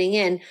tuning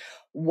in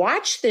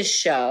watch this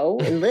show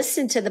and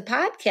listen to the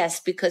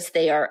podcast because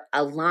they are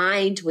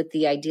aligned with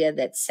the idea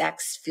that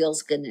sex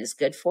feels good and is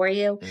good for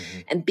you. Mm-hmm.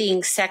 And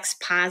being sex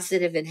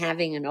positive and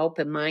having an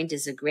open mind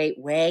is a great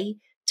way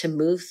to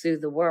move through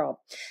the world.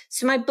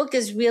 So my book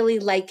is really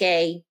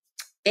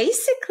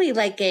basically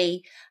like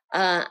a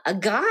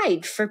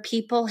guide for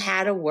people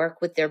how to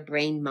work with their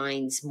brain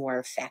minds more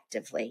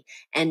effectively.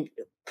 And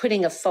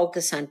putting a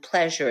focus on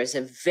pleasure is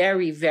a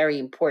very, very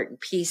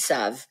important piece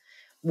of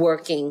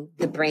working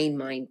the brain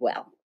mind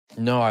well.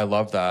 No, I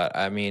love that.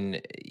 I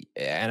mean,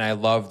 and I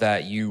love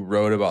that you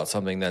wrote about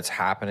something that's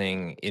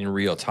happening in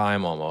real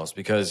time almost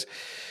because,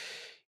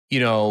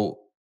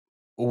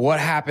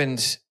 what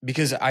happened,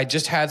 because I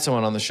just had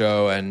someone on the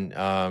show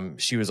and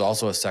she was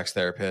also a sex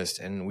therapist,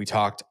 and we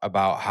talked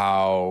about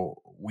how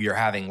we are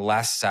having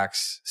less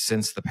sex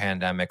since the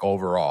pandemic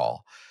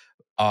overall.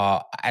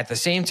 At the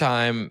same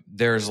time,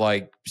 there's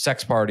like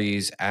sex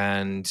parties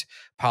and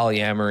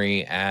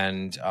polyamory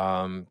and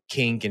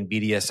kink and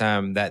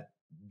BDSM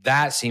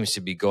that seems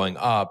to be going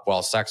up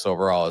while sex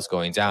overall is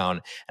going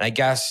down. And I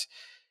guess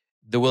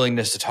the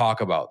willingness to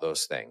talk about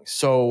those things.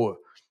 So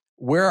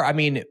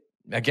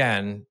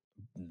again,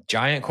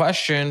 giant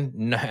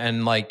question,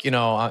 and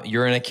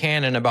you're in a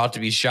cannon about to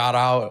be shot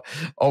out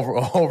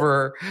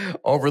over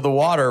the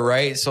water,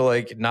 right? So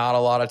like not a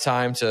lot of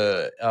time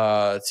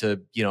to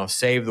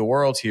save the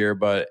world here,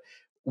 but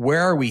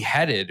where are we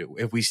headed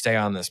if we stay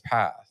on this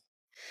path?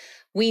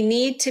 We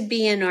need to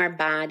be in our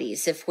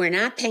bodies. If we're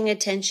not paying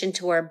attention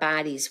to our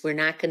bodies, we're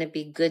not going to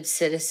be good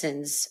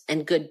citizens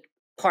and good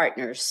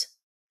partners.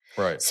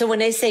 Right. So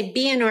when I say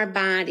be in our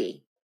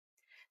body,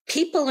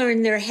 people are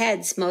in their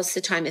heads most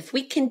of the time. If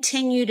we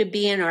continue to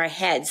be in our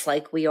heads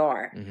like we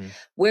are, mm-hmm.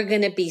 we're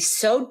going to be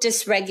so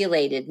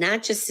dysregulated,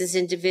 not just as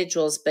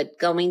individuals, but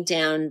going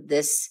down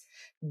this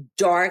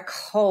dark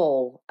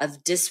hole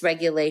of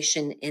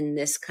dysregulation in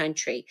this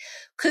country.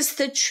 Because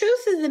the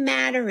truth of the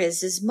matter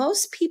is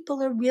most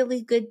people are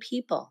really good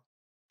people.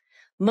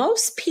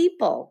 Most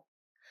people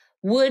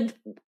would,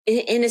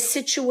 in a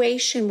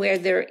situation where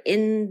they're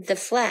in the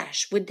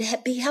flesh, would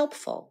be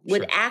helpful,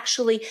 would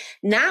actually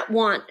not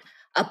want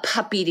a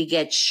puppy to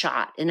get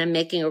shot. And I'm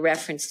making a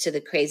reference to the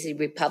crazy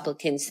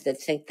Republicans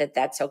that think that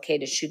that's okay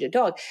to shoot a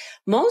dog.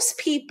 Most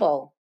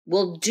people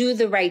will do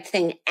the right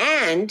thing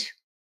and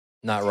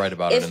not write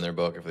about it in their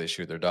book if they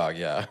shoot their dog.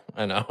 Yeah,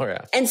 I know.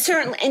 Yeah. And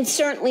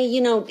certainly, you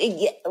know,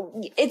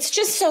 it's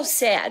just so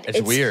sad.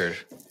 It's weird.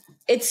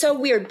 It's so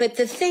weird. But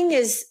the thing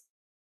is,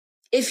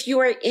 if you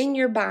are in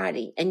your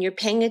body and you're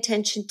paying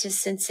attention to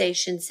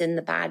sensations in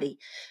the body,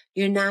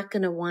 you're not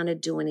going to want to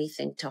do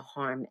anything to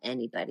harm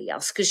anybody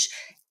else. Because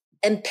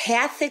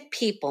empathic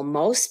people,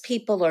 most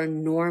people are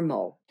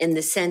normal in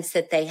the sense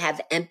that they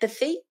have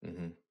empathy.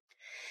 Mm-hmm.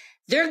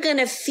 They're going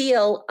to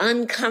feel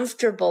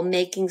uncomfortable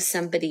making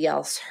somebody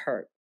else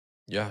hurt.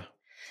 Yeah.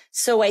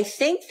 So I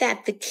think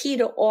that the key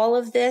to all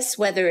of this,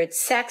 whether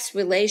it's sex,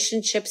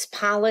 relationships,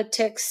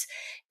 politics,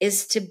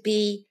 is to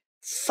be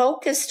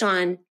focused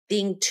on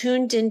being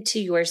tuned into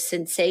your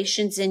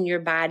sensations in your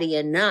body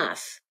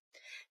enough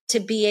to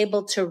be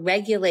able to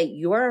regulate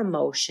your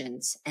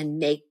emotions and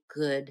make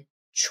good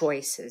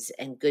choices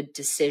and good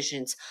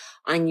decisions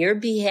on your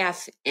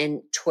behalf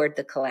and toward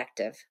the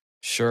collective.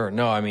 Sure.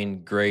 No, I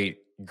mean, great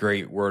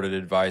worded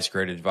advice.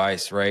 Great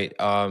advice, right?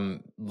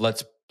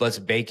 Let's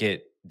bake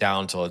it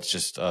down till it's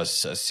just a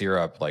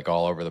syrup like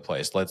all over the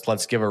place.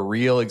 Let's give a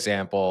real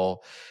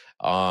example.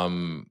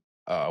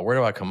 Where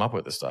do I come up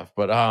with this stuff?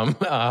 But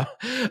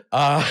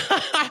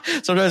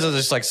sometimes I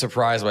just like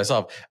surprise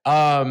myself.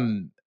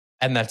 And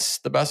that's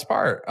the best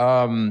part.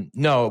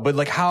 No, but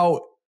like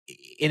how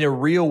in a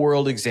real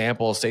world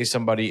example, say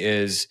somebody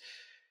is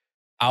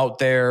out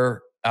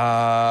there,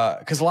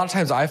 because a lot of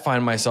times I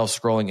find myself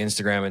scrolling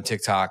Instagram and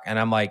TikTok and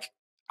I'm like,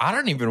 I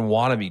don't even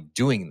want to be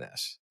doing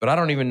this, but I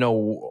don't even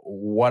know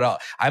what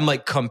else. I'm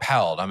like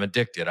compelled. I'm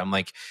addicted. I'm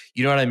like,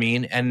 you know what I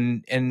mean?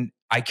 And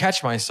I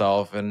catch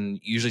myself and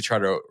usually try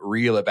to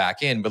reel it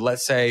back in. But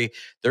let's say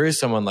there is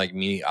someone like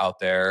me out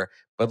there,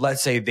 but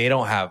let's say they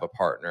don't have a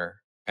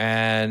partner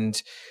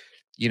and,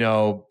 you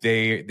know,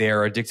 they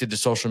are addicted to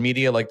social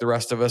media like the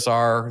rest of us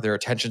are. Their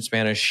attention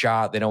span is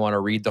shot. They don't want to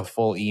read the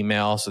full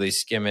email, so they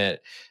skim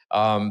it.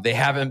 They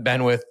haven't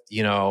been with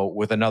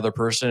another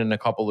person in a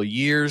couple of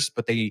years,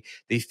 but they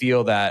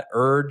feel that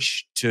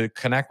urge to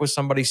connect with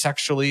somebody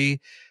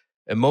sexually,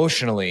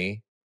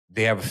 emotionally.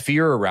 They have a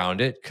fear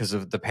around it because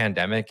of the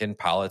pandemic and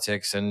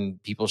politics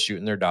and people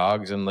shooting their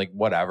dogs and like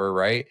whatever,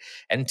 right?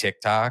 And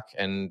TikTok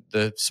and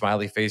the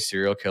smiley face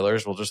serial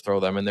killers, we'll just throw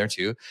them in there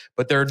too.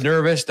 But they're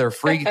nervous, they're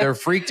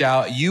freaked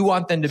out. You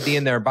want them to be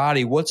in their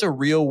body. What's a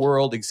real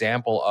world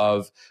example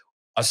of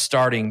a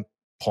starting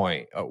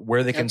point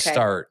where they can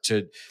start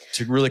to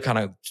really kind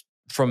of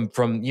from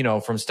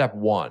step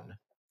one?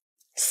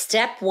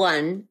 Step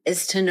one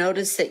is to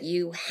notice that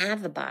you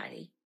have a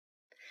body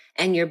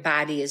and your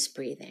body is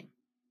breathing.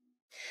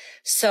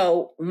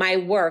 So my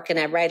work, and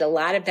I write a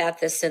lot about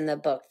this in the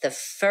book, the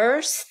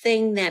first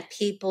thing that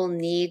people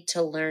need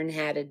to learn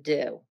how to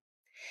do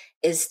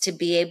is to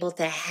be able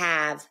to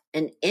have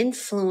an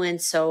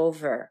influence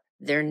over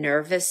their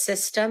nervous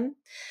system.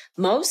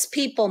 Most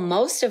people,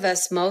 most of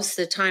us, most of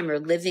the time are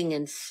living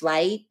in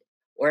flight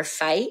or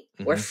fight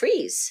or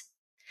freeze.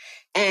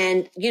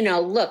 And, you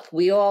know, look,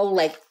 we all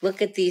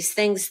look at these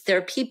things. There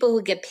are people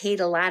who get paid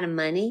a lot of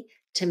money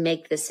to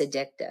make this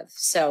addictive.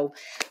 So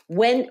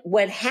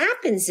what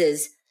happens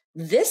is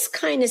this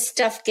kind of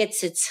stuff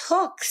gets its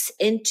hooks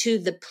into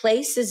the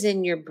places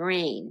in your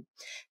brain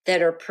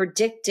that are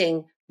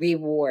predicting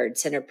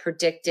rewards and are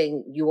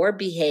predicting your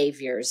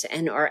behaviors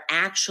and are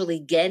actually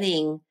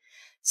getting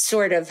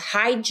sort of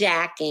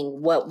hijacking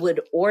what would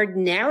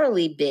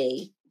ordinarily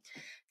be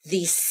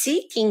the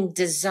seeking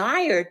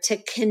desire to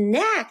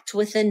connect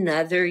with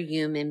another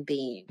human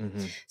being.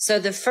 Mm-hmm. So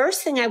the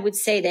first thing I would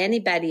say to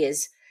anybody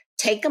is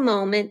take a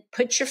moment,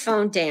 put your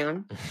phone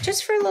down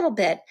just for a little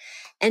bit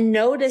and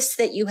notice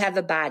that you have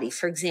a body.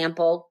 For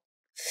example,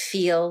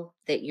 feel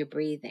that you're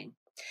breathing.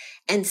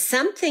 And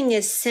something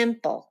as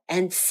simple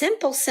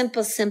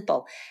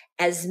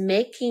as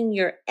making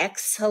your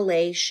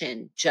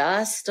exhalation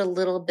just a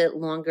little bit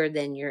longer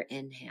than your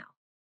inhale.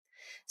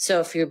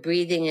 So if you're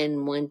breathing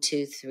in 1,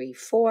 2, 3,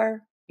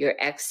 4, you're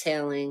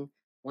exhaling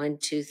 1,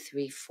 2,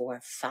 3, 4,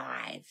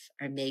 5,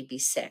 or maybe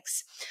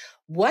 6.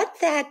 What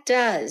that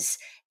does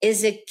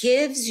is it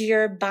gives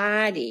your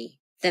body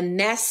the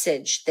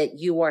message that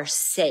you are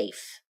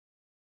safe.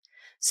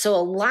 So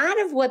a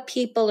lot of what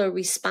people are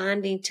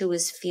responding to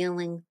is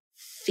feeling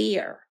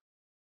fear,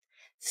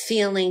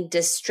 feeling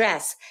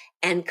distress,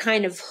 and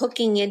kind of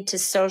hooking into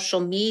social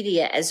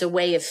media as a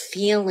way of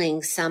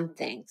feeling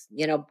something,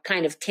 you know,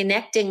 kind of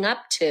connecting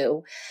up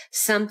to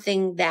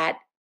something that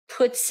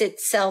puts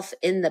itself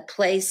in the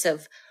place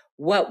of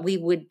what we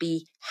would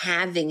be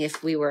having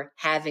if we were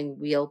having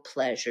real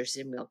pleasures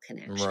and real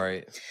connection.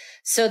 Right.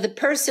 So the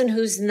person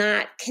who's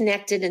not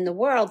connected in the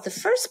world, the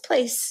first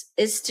place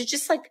is to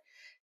just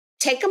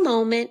take a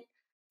moment,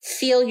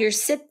 feel your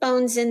sit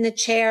bones in the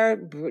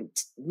chair,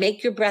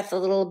 make your breath a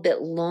little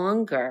bit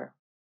longer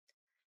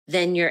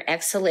then your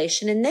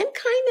exhalation, and then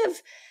kind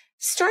of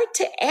start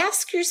to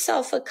ask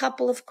yourself a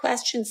couple of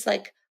questions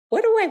like,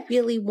 what do I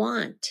really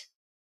want?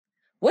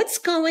 What's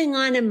going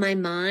on in my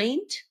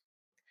mind?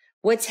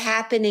 What's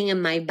happening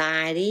in my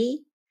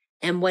body?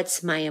 And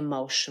what's my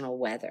emotional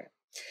weather?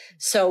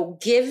 So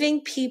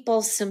giving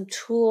people some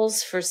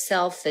tools for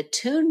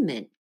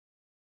self-attunement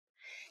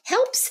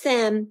helps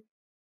them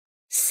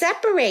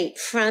separate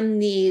from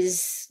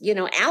these,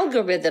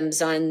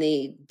 algorithms on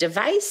the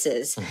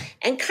devices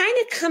and kind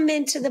of come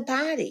into the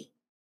body.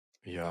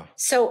 Yeah.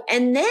 So,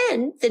 and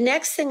then the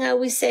next thing I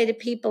always say to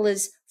people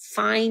is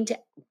find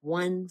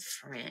one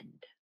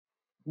friend,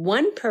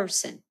 one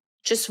person,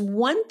 just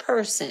one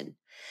person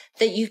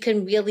that you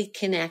can really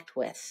connect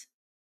with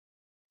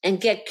and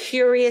get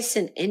curious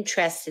and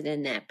interested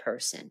in that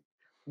person,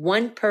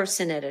 one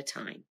person at a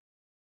time.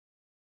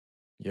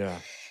 Yeah.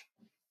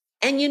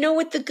 And you know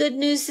what the good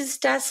news is,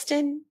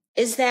 Dustin,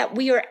 is that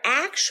we are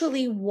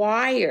actually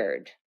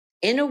wired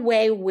in a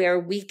way where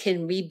we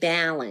can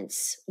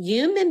rebalance.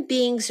 Human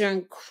beings are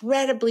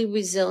incredibly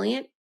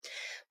resilient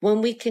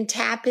when we can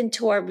tap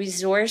into our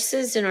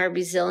resources and our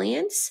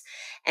resilience.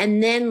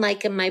 And then,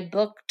 like in my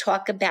book,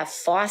 talk about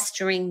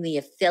fostering the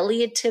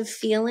affiliative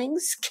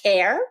feelings,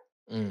 care.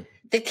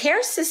 The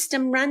care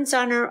system runs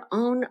on our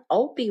own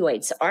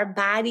opioids, our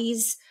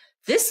bodies.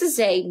 This is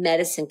a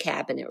medicine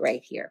cabinet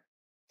right here.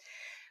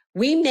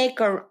 We make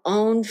our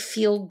own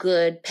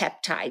feel-good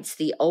peptides,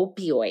 the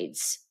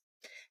opioids,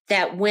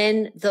 that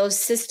when those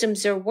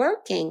systems are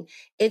working,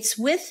 it's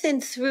with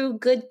and through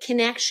good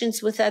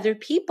connections with other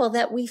people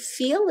that we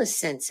feel a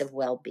sense of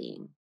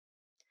well-being.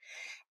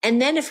 And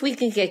then if we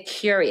can get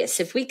curious,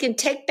 if we can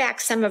take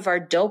back some of our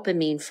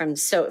dopamine from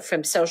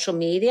social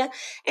media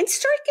and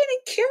start getting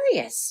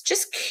curious,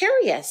 just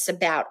curious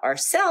about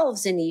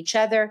ourselves and each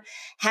other,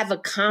 have a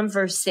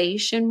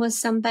conversation with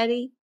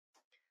somebody,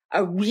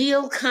 a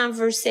real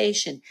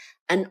conversation,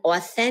 an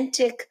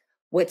authentic,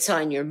 what's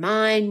on your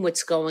mind,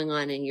 what's going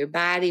on in your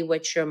body,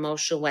 what's your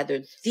emotional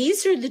weather.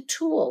 These are the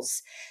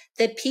tools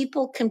that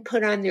people can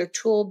put on their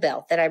tool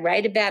belt that I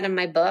write about in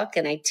my book,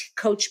 and I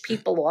coach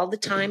people all the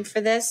time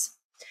for this,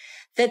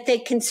 that they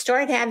can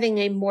start having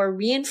a more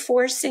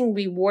reinforcing,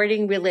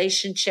 rewarding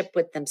relationship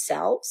with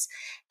themselves.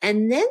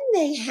 And then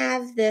they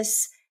have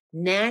this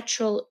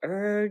natural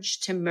urge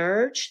to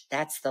merge.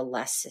 That's the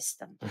lust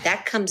system.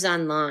 That comes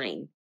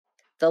online.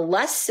 The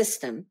lust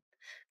system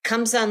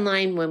comes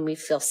online when we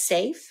feel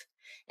safe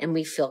and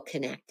we feel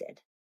connected.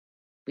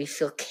 We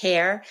feel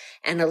care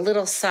and a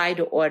little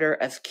side order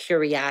of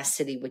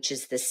curiosity, which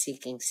is the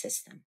seeking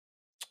system.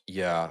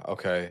 Yeah.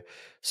 Okay.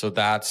 So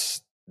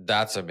that's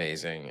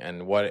amazing.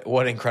 And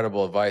what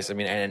incredible advice. I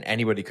mean, and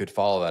anybody could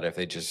follow that if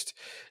they just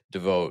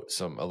devote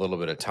a little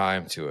bit of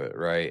time to it.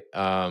 Right.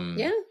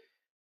 Yeah.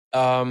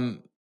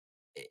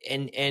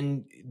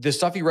 And the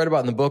stuff you read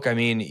about in the book, I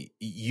mean,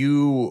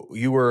 you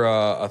were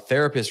a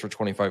therapist for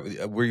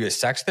 25. Were you a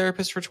sex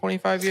therapist for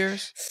 25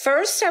 years?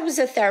 First, I was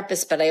a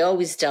therapist, but I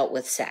always dealt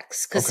with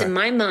sex. Because in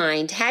my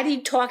mind, how do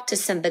you talk to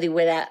somebody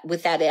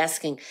without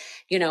asking,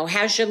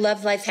 how's your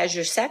love life? How's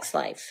your sex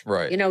life?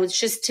 Right. It's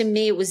just, to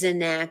me, it was a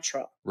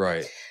natural.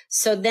 Right.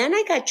 So then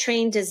I got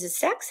trained as a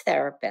sex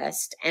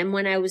therapist. And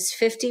when I was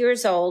 50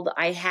 years old,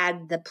 I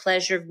had the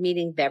pleasure of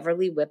meeting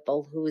Beverly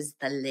Whipple, who was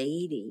the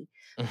lady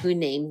who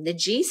named the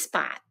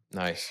G-spot.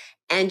 Nice.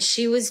 And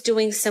she was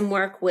doing some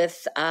work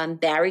with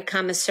Barry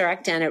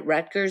Komisarek down at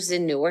Rutgers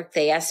in Newark.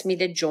 They asked me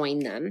to join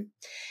them.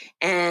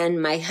 And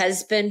my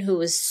husband, who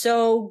was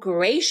so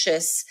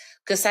gracious,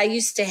 because I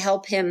used to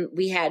help him,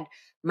 we had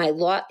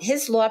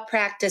his law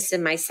practice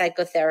and my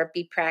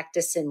psychotherapy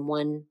practice in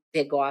one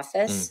big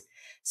office.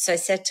 So I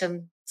said to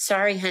him,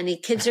 sorry, honey,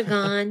 kids are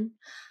gone.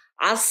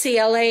 I'll see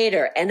you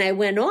later. And I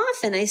went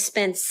off and I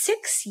spent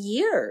 6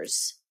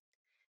 years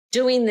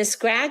doing this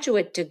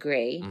graduate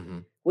degree,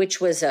 which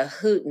was a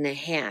hoot and a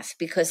half.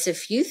 Because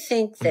if you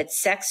think that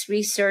sex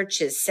research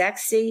is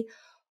sexy,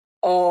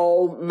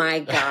 oh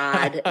my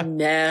God,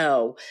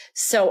 no.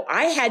 So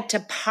I had to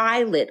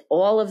pilot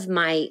all of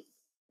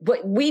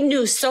what we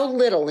knew so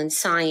little in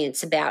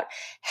science about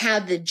how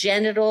the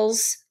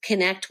genitals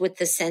connect with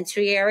the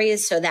sensory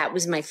areas. So that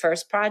was my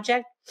first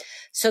project.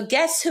 So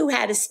guess who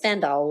had to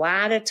spend a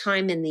lot of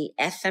time in the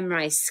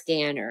FMRI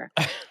scanner,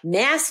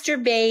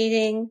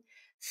 masturbating,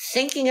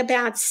 thinking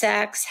about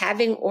sex,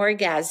 having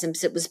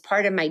orgasms. It was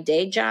part of my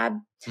day job.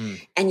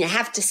 And you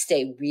have to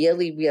stay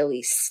really,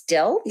 really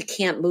still. You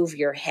can't move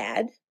your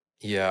head.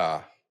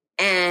 Yeah.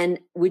 And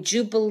would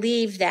you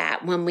believe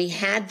that when we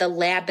had the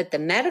lab at the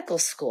medical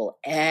school,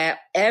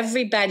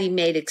 everybody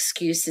made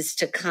excuses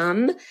to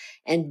come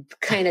and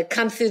kind of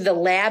come through the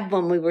lab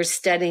when we were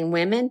studying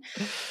women.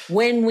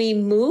 When we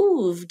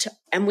moved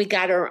and we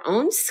got our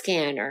own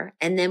scanner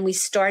and then we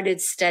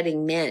started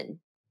studying men,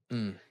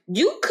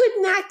 you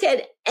could not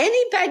get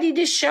anybody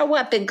to show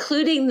up,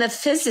 including the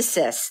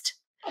physicist.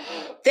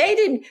 They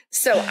didn't.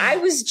 So I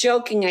was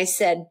joking. I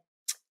said,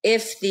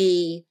 if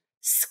the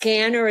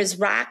scanner is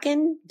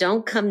rocking,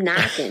 don't come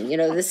knocking.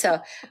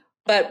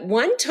 But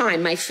one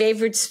time, my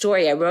favorite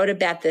story, I wrote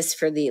about this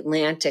for The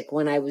Atlantic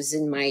when I was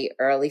in my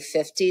early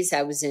 50s.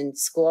 I was in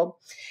school,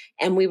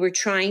 and we were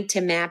trying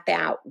to map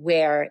out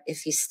where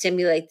if you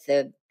stimulate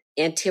the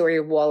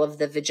anterior wall of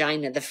the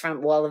vagina, the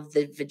front wall of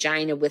the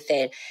vagina with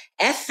an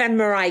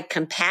FMRI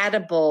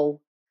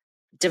compatible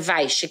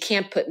device. You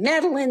can't put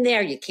metal in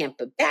there. You can't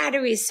put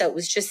batteries. So it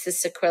was just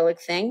this acrylic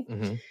thing.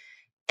 Mm-hmm.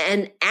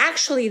 And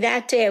actually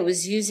that day I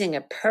was using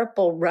a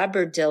purple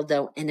rubber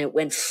dildo and it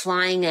went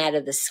flying out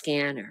of the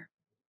scanner.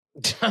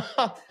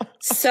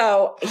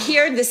 So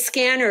here the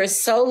scanner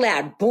is so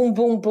loud. Boom,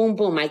 boom, boom,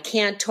 boom. I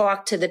can't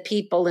talk to the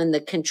people in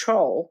the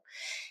control.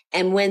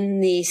 And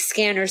when the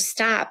scanner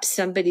stopped,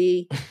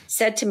 somebody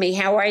said to me,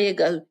 "How are you?" I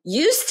go,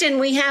 "Houston,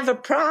 we have a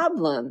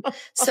problem."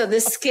 So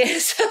the scanner...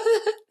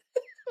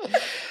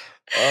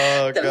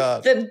 Oh,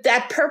 God.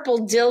 That purple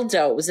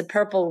dildo, it was a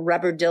purple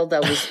rubber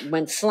dildo,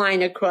 went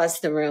flying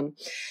across the room.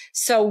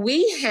 So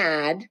we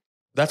had...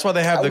 That's why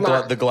they have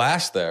the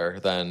glass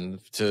there, then.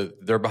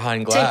 They're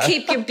behind glass. To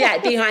keep you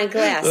behind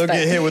glass. They'll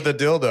get hit with a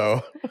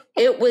dildo.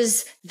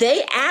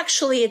 They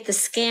actually, at the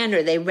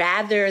scanner, they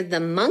rather the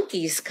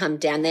monkeys come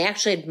down. They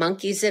actually had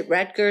monkeys at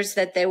Rutgers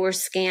that they were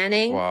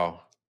scanning. Wow.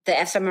 The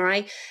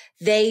FMRI.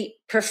 They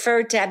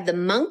preferred to have the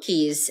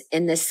monkeys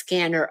in the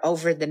scanner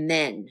over the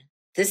men.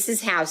 This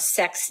is how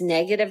sex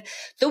negative.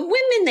 The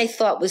women they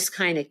thought was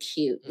kind of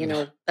cute,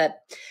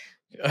 but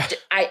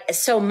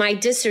so my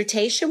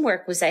dissertation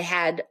work was I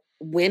had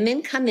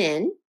women come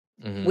in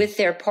with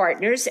their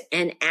partners,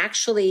 and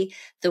actually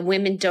the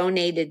women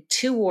donated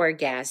 2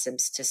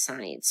 orgasms to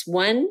science.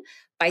 One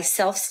by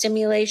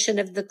self-stimulation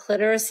of the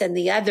clitoris, and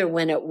the other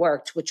when it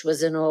worked, which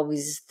wasn't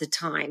always the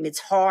time. It's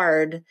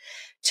hard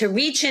to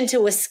reach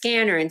into a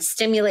scanner and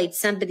stimulate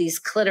somebody's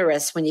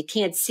clitoris when you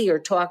can't see or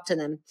talk to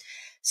them.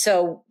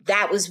 So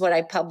that was what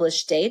I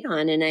published data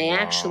on. And I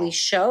actually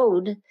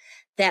showed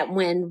that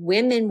when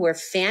women were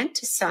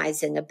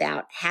fantasizing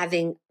about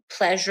having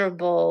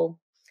pleasurable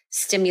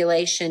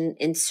stimulation,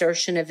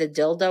 insertion of a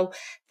dildo,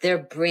 their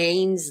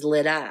brains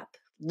lit up,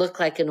 looked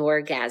like an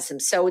orgasm.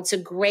 So it's a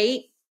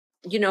great,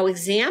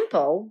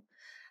 example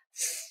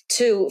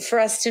for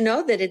us to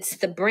know that it's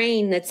the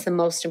brain that's the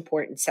most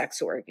important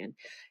sex organ.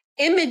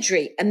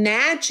 Imagery,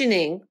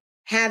 imagining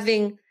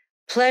having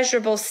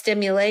pleasurable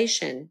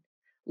stimulation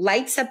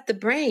lights up the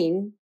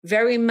brain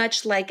very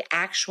much like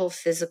actual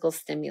physical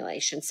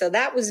stimulation. So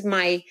that was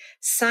my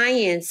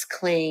science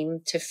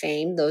claim to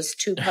fame, those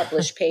 2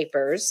 published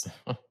papers.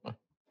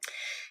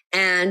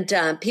 And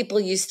people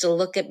used to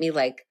look at me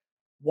like,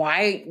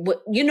 why?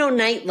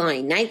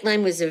 Nightline.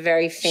 Nightline was a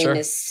very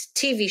famous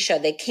TV show.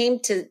 They came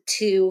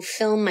to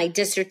film my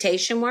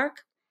dissertation work.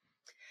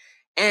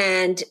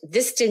 And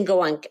this didn't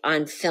go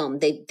on film.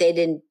 They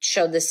didn't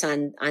show this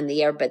on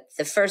the air, but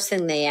the first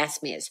thing they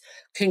asked me is,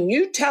 "Can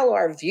you tell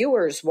our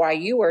viewers why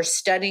you are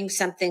studying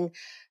something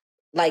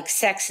like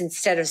sex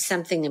instead of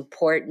something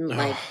important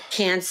like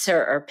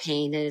cancer or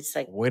pain?" And it's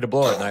like, way to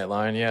blow it,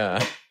 Nightline.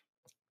 Yeah.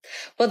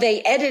 Well,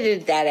 they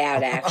edited that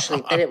out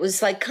actually, but it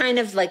was like kind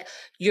of like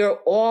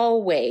you're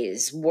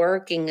always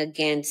working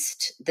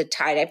against the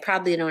tide. I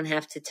probably don't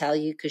have to tell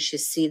you because you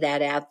see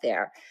that out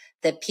there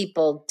that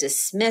people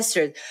dismiss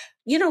or,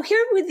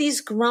 here were these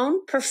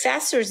grown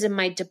professors in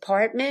my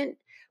department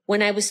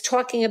when I was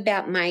talking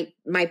about my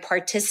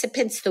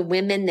participants, the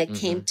women that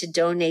came to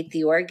donate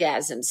the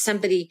orgasms.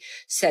 Somebody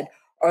said,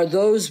 "Are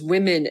those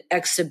women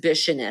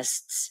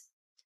exhibitionists?"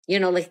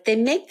 Like they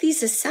make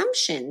these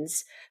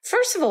assumptions.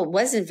 First of all, it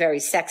wasn't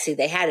very sexy.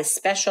 They had a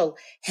special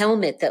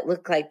helmet that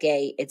looked like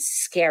it's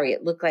scary.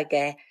 It looked like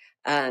a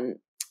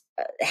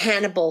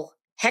Hannibal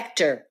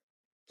Lecter's,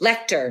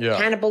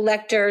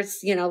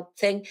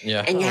 thing.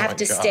 Yeah. And you have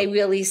to stay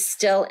really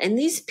still. And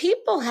these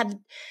people have,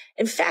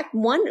 in fact,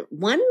 one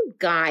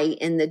guy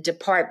in the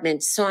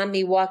department saw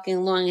me walking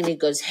along and he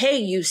goes, "Hey,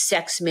 you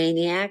sex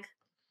maniac."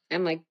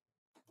 I'm like,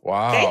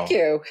 wow. Thank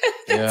you.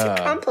 That's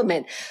a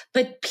compliment.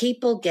 But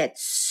people get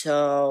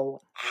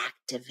so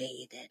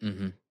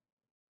activated.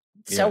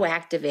 So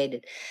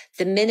activated.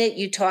 The minute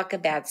you talk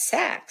about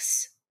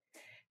sex,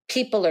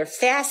 people are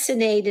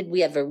fascinated. We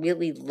have a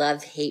really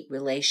love-hate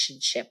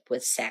relationship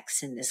with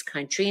sex in this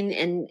country,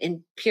 and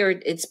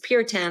it's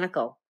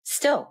puritanical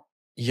still.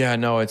 Yeah,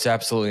 no, it's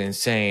absolutely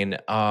insane.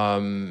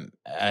 And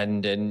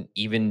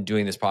even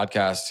doing this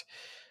podcast,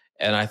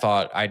 and I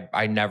thought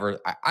I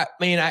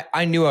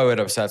knew I would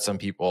upset some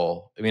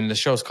people. I mean, the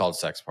show's called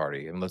Sex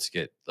Party, and let's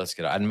get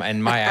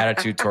and my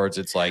attitude towards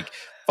it's like,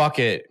 fuck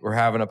it, we're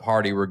having a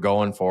party, we're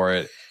going for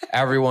it.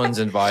 Everyone's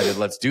invited.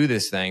 Let's do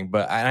this thing.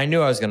 But I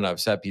knew I was going to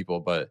upset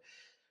people. But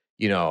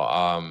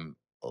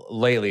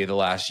lately, the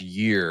last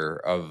year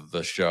of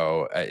the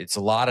show, it's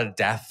a lot of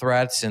death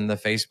threats in the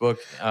Facebook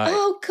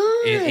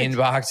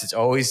inbox. It's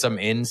always some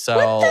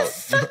incel. What the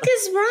fuck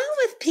is wrong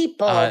with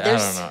people? I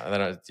don't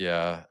know.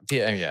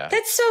 Yeah.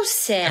 That's so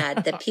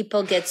sad that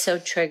people get so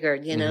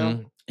triggered.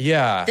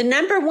 Yeah. The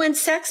number one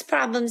sex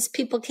problem is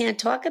people can't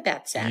talk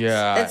about sex.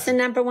 Yeah. That's the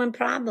number one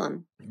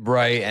problem.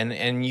 Right.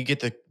 And you get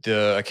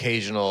the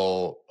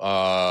occasional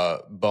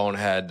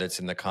bonehead that's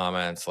in the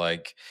comments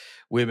like,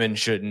 women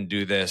shouldn't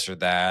do this or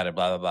that and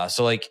blah, blah, blah.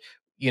 So like,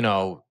 you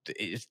know,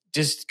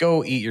 just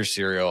go eat your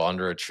cereal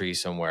under a tree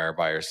somewhere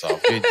by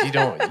yourself. You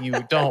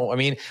don't, I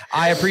mean,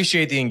 I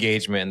appreciate the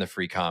engagement and the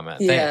free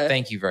comment. Yeah.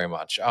 Thank you very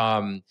much.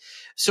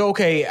 So,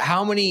 okay.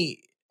 How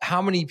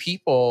many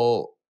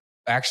people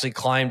actually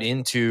climbed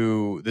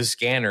into the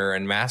scanner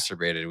and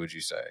masturbated, would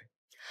you say?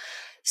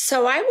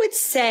 So I would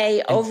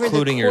say over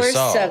the course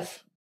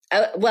yourself.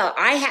 Well,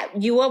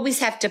 you always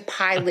have to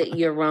pilot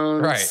your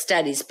own Right.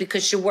 studies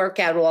because you work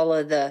out all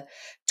of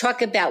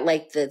talk about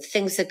like the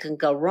things that can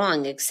go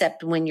wrong,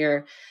 except when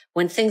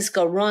things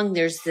go wrong,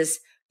 there's this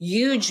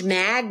huge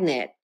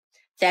magnet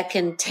that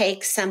can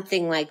take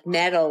something like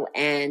metal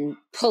and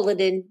pull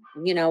it in,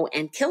 you know,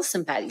 and kill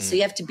somebody. So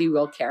you have to be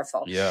real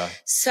careful. Yeah.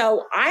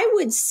 So I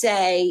would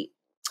say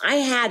I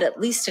had at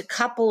least a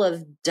couple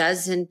of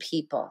dozen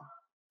people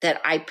that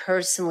I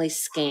personally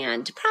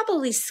scanned,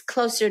 probably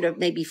closer to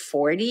maybe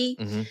 40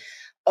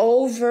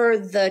 over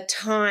the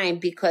time,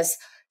 because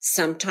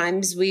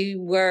sometimes we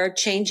were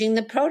changing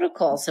the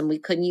protocols and we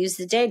couldn't use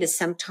the data.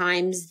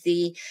 Sometimes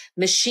the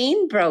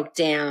machine broke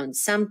down.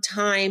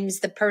 Sometimes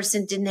the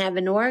person didn't have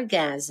an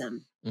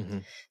orgasm.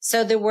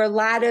 So there were a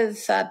lot of,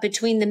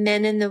 between the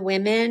men and the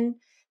women,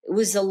 it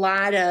was a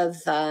lot of,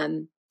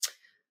 and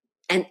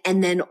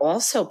then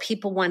also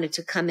people wanted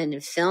to come in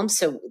and film.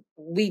 So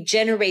we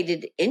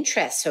generated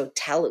interest. So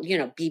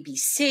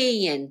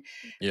BBC and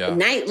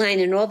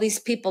Nightline and all these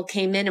people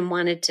came in and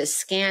wanted to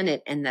scan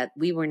it, and that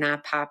we were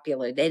not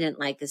popular. They didn't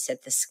like us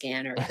at the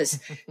scanner because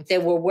they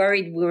were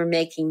worried we were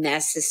making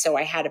messes. So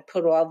I had to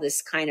put all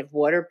this kind of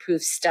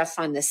waterproof stuff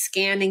on the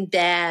scanning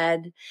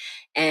bed.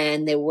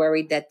 And they're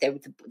worried that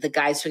the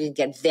guys were going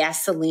to get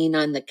Vaseline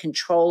on the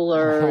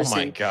controllers. Oh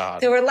my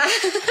God. There were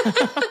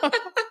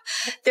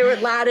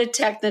a lot of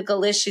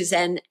technical issues.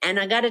 And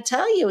I got to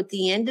tell you, at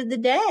the end of the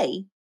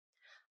day,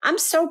 I'm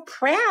so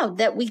proud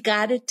that we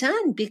got it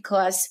done,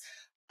 because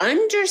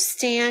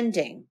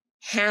understanding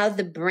how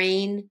the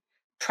brain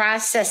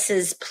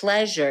processes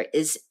pleasure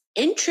is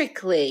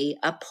intricately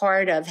a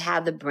part of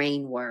how the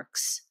brain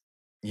works.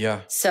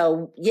 Yeah.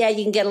 So, yeah,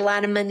 you can get a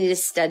lot of money to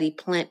study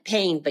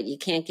pain, but you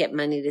can't get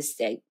money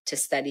to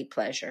study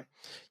pleasure.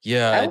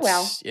 Yeah.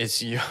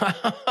 It's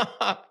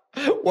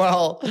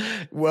well,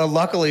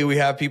 luckily we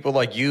have people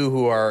like you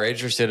who are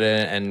interested in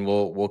it and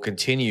will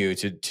continue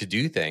to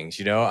do things,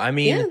 you know? I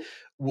mean,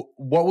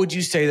 what would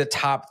you say the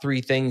top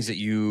 3 things that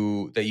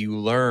you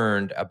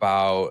learned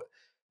about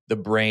the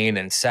brain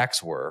and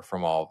sex were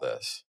from all of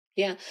this?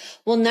 Yeah.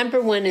 Well,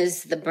 number 1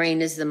 is the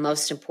brain is the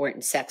most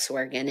important sex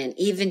organ, and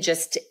even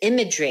just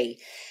imagery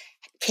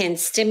can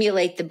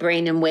stimulate the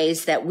brain in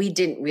ways that we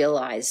didn't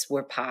realize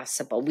were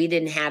possible. We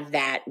didn't have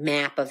that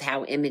map of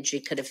how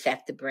imagery could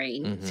affect the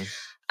brain.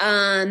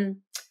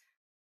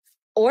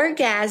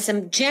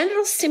 Orgasm,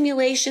 genital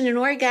stimulation and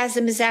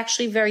orgasm is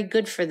actually very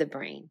good for the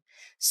brain.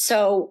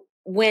 So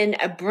when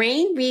a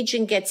brain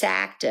region gets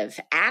active,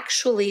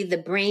 actually the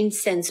brain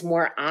sends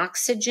more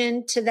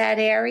oxygen to that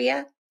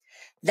area.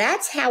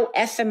 That's how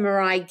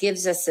fMRI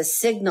gives us a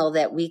signal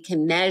that we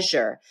can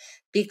measure,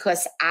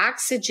 because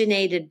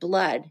oxygenated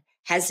blood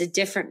has a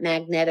different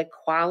magnetic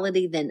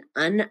quality than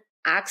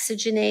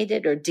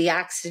unoxygenated or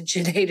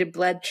deoxygenated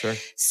blood. Sure.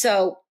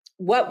 So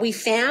what we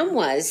found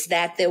was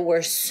that there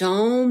were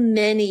so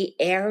many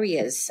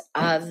areas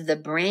of the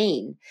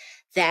brain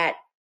that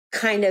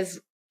kind of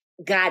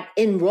got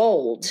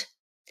enrolled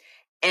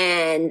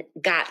and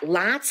got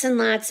lots and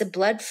lots of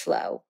blood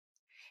flow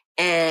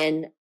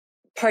and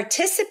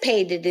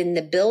participated in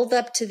the build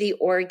up to the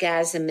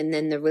orgasm and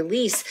then the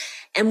release.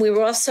 And we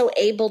were also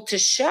able to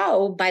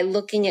show by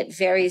looking at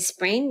various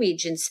brain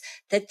regions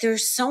that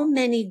there's so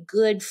many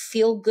good,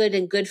 feel good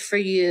and good for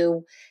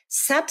you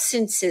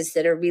substances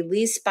that are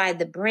released by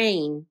the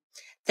brain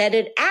that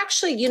it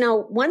actually, you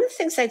know, one of the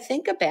things I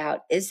think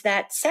about is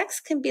that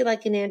sex can be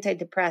like an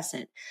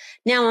antidepressant.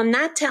 Now, I'm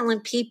not telling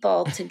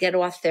people to get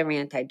off their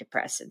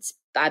antidepressants.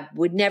 I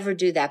would never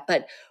do that.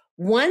 But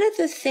one of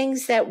the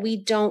things that we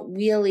don't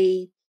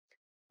really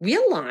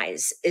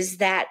realize is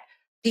that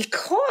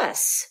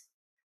because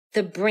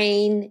the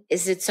brain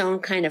is its own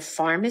kind of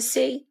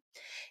pharmacy,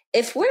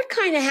 if we're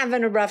kind of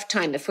having a rough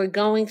time, if we're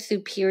going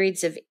through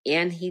periods of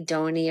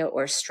anhedonia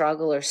or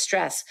struggle or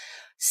stress,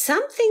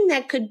 something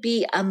that could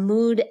be a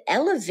mood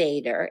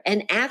elevator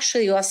and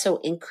actually also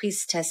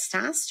increase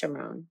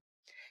testosterone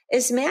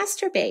is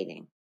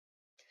masturbating.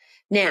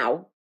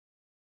 Now,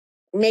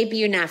 maybe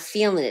you're not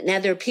feeling it. Now,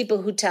 there are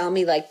people who tell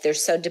me like they're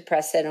so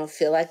depressed they don't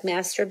feel like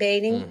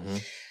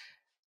masturbating.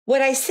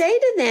 What I say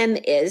to them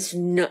is,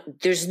 no,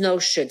 there's no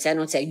shoulds. I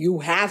don't say, you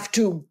have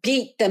to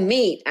beat the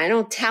meat. I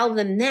don't tell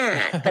them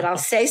that, but I'll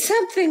say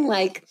something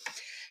like,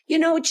 you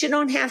know what, you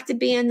don't have to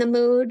be in the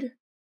mood.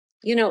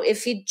 You know,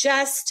 if you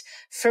just,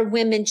 for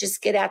women,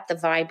 just get out the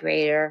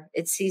vibrator.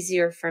 It's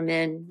easier for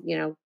men, you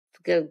know,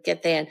 go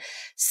get that.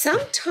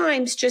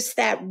 Sometimes just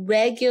that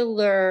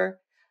regular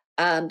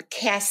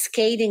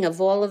cascading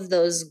of all of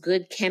those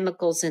good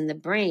chemicals in the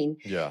brain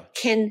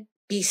can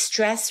be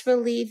stress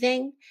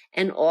relieving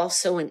and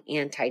also an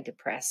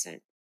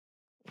antidepressant.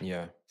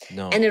 Yeah.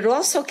 No. And it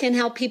also can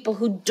help people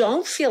who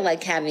don't feel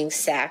like having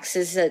sex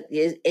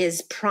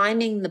is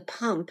priming the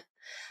pump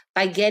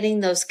by getting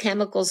those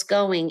chemicals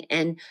going.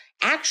 And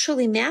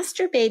actually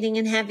masturbating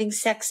and having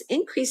sex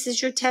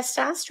increases your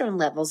testosterone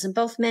levels in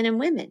both men and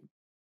women.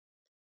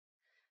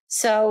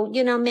 So,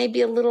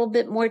 maybe a little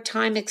bit more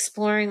time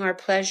exploring our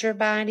pleasure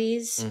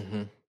bodies.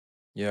 Mm-hmm.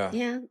 Yeah.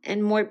 Yeah.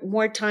 And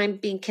more time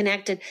being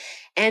connected.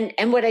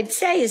 And what I'd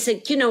say is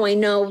that, I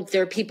know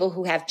there are people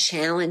who have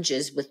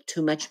challenges with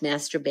too much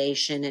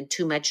masturbation and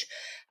too much,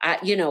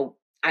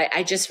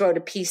 I just wrote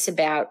a piece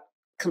about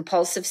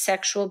compulsive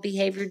sexual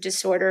behavior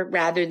disorder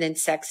rather than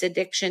sex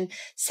addiction.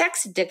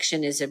 Sex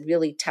addiction is a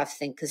really tough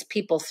thing because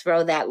people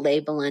throw that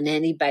label on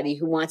anybody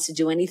who wants to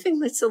do anything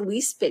that's the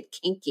least bit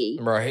kinky.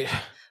 Right.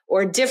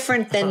 Or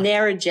different than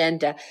their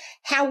agenda.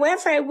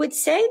 However, I would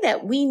say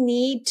that we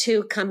need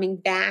to, coming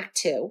back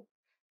to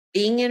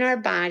being in our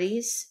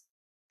bodies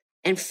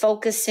and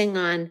focusing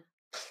on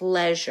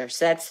pleasure.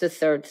 So that's the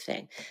third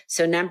thing.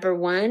 So number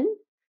one,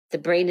 the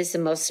brain is the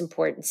most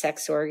important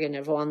sex organ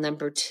of all.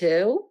 Number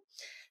two,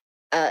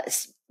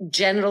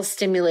 genital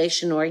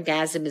stimulation,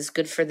 orgasm is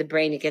good for the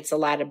brain. It gets a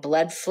lot of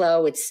blood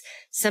flow.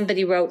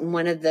 Somebody wrote in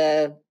one of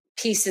the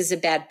pieces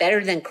about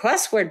better than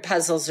crossword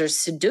puzzles or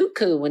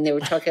Sudoku when they were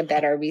talking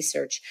about our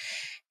research.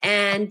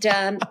 And,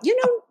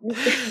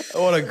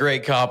 what a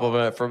great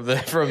compliment from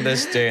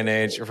this day and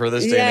age, for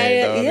this day and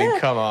age, though. I mean,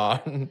 come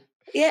on.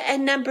 Yeah.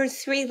 And number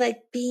three,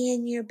 be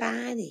in your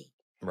body,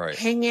 right?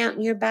 Hang out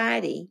in your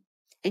body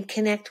and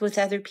connect with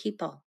other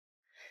people,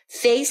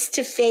 face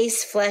to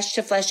face, flesh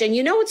to flesh. And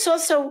it's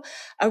also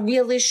a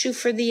real issue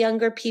for the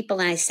younger people.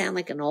 And I sound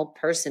like an old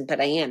person, but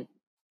I am.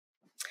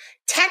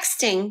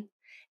 Texting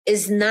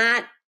is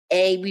not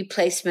a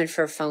replacement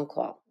for a phone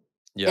call.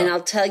 Yeah. And I'll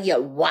tell you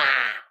why.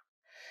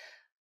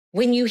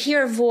 When you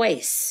hear a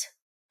voice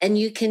and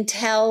you can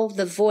tell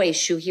the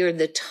voice, you hear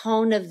the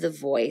tone of the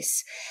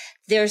voice,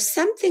 there's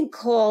something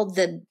called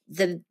it's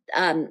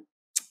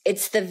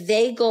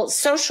the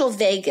social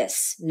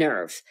vagus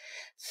nerve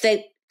that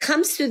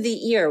comes through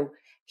the ear.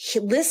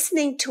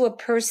 Listening to a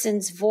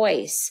person's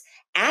voice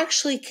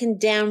actually can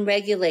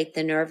downregulate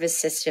the nervous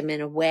system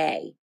in a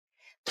way.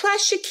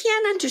 Plus, you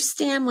can't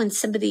understand when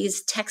somebody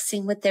is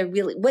texting what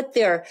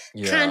their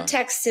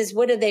context is.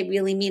 What do they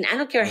really mean? I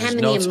don't care how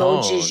many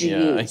emojis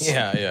you use.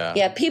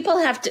 Yeah.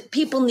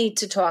 People need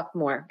to talk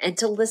more and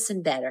to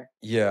listen better.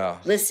 Yeah.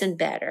 Listen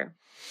better.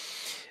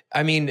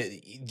 I mean,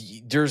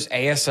 there's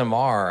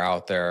ASMR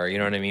out there, you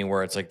know what I mean?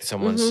 Where it's like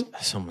someone's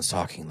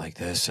talking like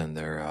this and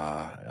they're,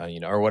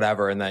 or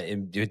whatever. And that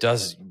it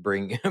does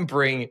bring,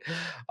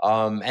 and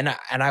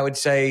I would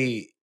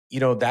say,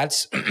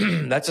 that's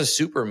that's a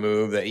super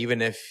move that even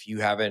if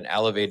you haven't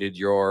elevated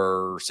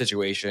your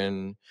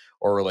situation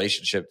or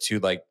relationship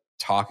to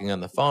talking on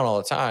the phone all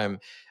the time,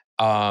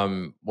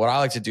 what I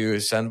like to do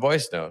is send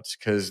voice notes,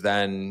 because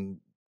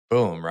then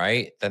boom,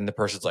 right? Then the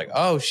person's like,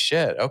 oh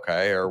shit,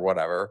 okay, or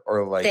whatever,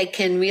 or they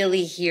can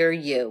really hear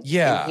you,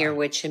 and hear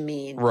what you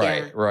mean,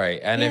 right?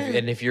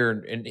 And if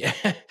you're,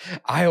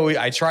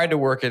 I tried to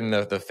work in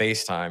the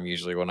FaceTime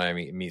usually when I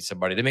meet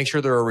somebody to make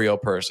sure they're a real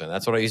person.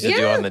 That's what I used to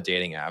do on the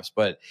dating apps,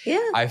 but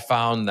I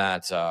found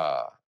that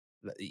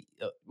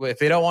if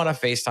they don't want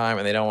to FaceTime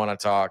and they don't want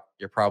to talk,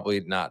 you're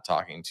probably not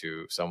talking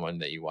to someone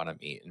that you want to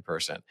meet in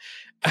person.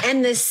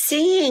 And the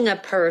seeing a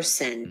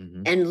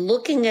person and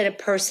looking at a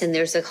person,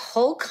 there's a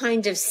whole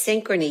kind of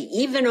synchrony,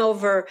 even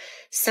over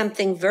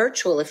something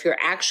virtual, if you're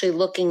actually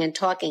looking and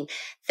talking,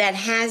 that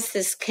has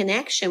this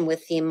connection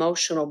with the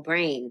emotional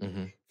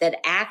brain that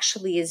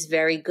actually is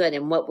very good.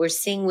 And what we're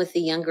seeing with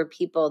the younger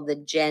people, the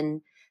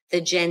Gen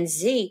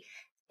Z,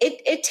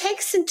 it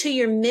takes into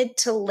your mid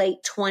to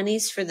late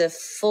 20s for the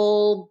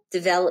full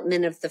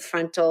development of the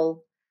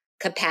frontal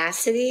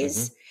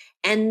capacities.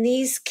 And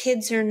these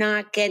kids are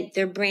not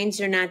their brains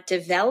are not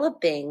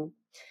developing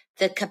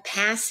the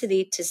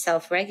capacity to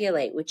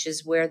self-regulate, which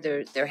is where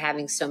they're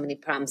having so many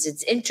problems.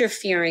 It's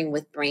interfering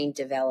with brain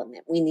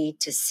development. We need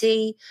to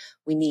see,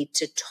 we need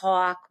to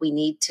talk, we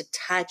need to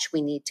touch,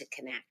 we need to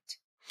connect.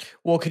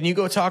 Well, can you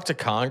go talk to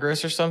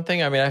Congress or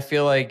something? I mean, I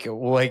feel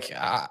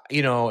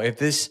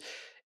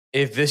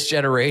if this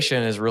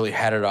generation is really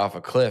headed off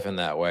a cliff in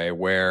that way,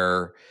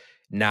 where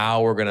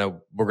now we're gonna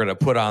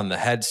put on the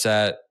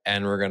headset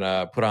and we're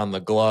gonna put on the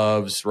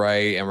gloves,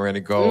 right? And we're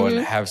gonna go and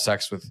have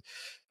sex with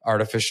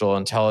artificial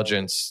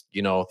intelligence,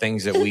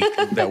 things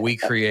that we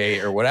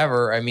create or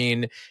whatever. I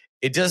mean,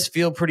 it does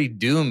feel pretty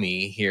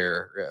doomy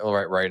here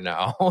right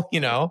now,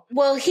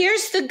 Well,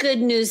 here's the good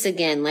news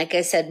again. Like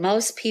I said,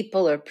 most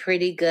people are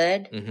pretty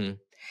good.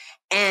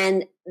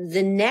 And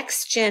the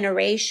next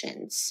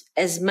generations,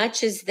 as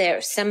much as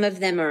some of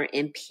them are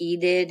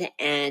impeded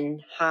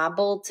and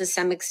hobbled to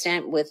some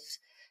extent with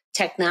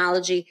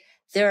technology,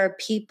 there are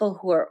people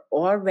who are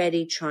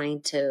already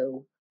trying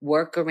to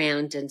work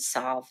around and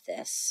solve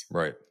this.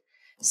 Right.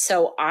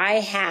 So I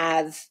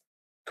have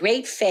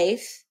great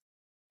faith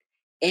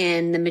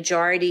in the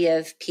majority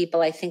of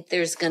people. I think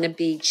there's going to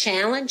be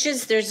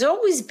challenges. There's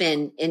always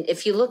been, and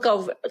if you look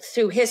over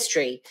through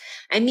history,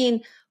 I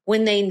mean,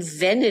 when they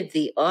invented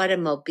the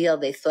automobile,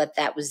 they thought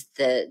that was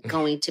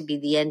going to be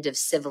the end of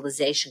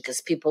civilization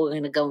because people were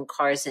going to go in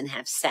cars and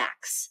have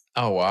sex.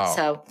 Oh, wow.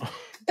 So,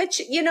 but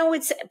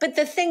but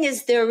the thing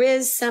is, there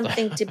is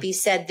something to be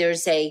said.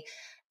 There's a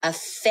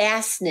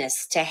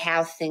fastness to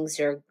how things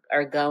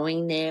are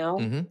going now.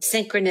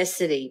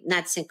 Synchronicity,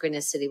 not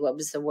synchronicity. What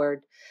was the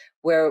word?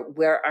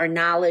 Where our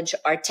knowledge,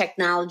 our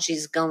technology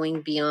is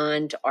going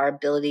beyond our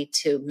ability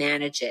to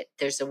manage it.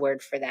 There's a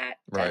word for that.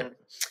 Right.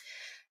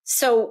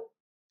 So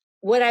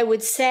what I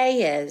would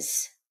say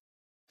is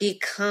be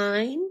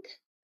kind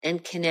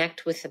and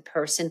connect with the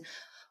person.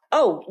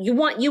 Oh, you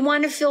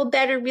want to feel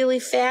better really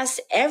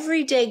fast?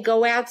 Every day,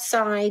 go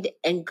outside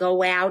and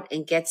go out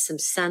and get some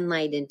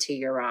sunlight into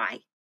your eye.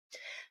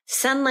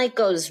 Sunlight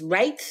goes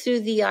right through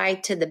the eye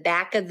to the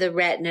back of the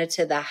retina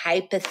to the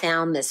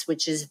hypothalamus,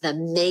 which is the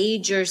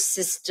major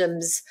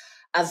systems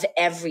of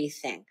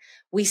everything.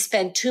 We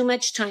spend too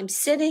much time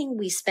sitting.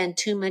 We spend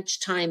too much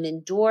time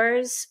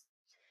indoors.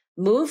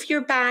 Move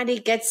your body,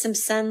 get some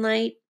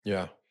sunlight.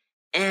 Yeah.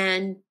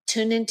 And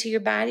tune into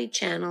your body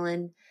channel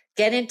and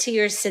get into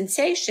your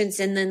sensations.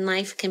 And then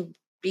life can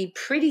be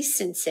pretty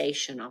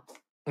sensational.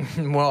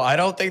 Well, I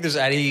don't think there's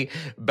any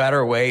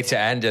better way to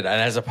end it.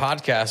 And as a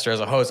podcaster,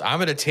 as a host, I'm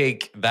going to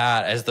take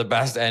that as the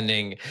best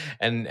ending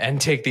and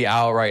take the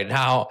owl right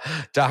now.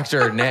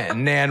 Dr.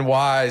 Nan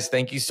Wise,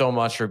 thank you so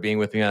much for being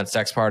with me on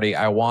Sex Party.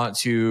 I want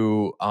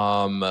to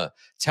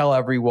tell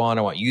everyone,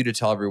 I want you to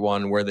tell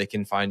everyone where they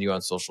can find you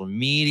on social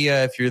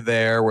media if you're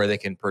there, where they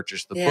can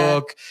purchase the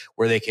book,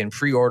 where they can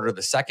pre-order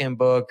the second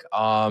book,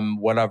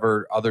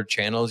 whatever other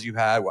channels you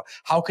had.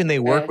 How can they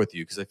work with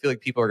you? Because I feel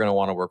like people are going to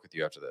want to work with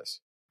you after this.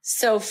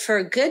 So for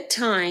a good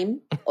time,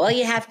 all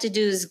you have to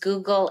do is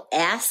Google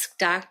Ask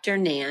Dr.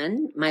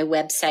 Nan, my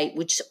website,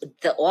 which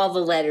all the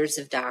letters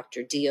of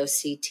Dr.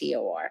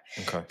 DOCTOR.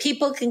 Okay.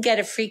 People can get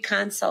a free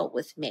consult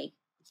with me.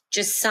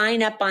 Just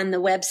sign up on the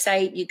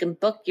website. You can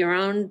book your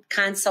own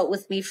consult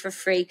with me for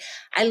free.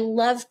 I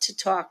love to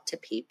talk to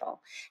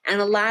people. And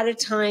a lot of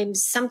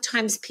times,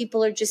 sometimes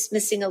people are just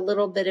missing a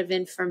little bit of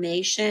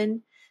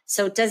information.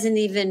 So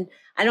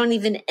I don't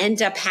even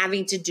end up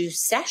having to do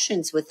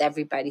sessions with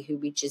everybody who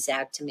reaches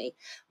out to me.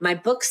 My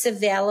book's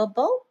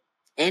available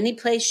any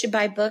place you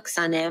buy books,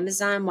 on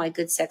Amazon, Why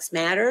Good Sex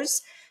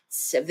Matters.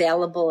 It's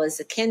available as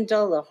a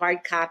Kindle, a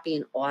hard copy,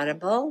 and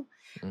Audible.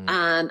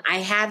 I'm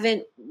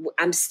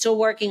still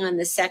working on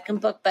the second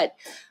book, but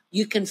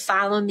you can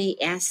follow me,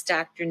 Ask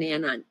Dr.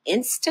 Nan, on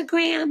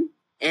Instagram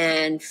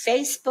and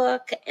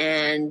Facebook,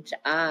 and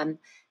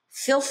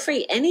feel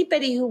free.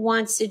 Anybody who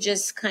wants to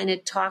just kind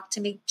of talk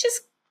to me,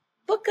 just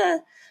book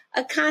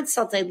a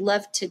consult. I'd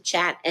love to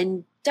chat.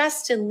 And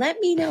Dustin, let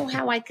me know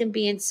how I can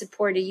be in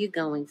support of you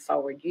going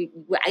forward.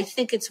 I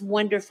think it's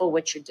wonderful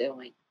what you're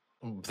doing.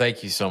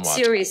 Thank you so much.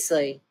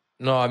 Seriously.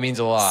 No, it means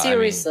a lot.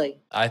 Seriously.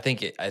 I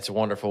think it's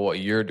wonderful what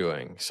you're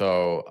doing.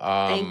 So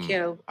thank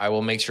you. I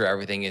will make sure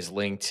everything is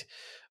linked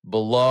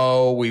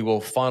below. We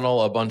will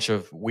funnel a bunch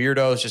of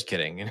weirdos. Just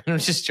kidding. I'm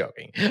just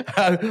joking.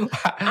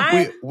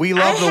 we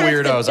love the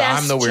weirdos.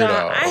 I'm the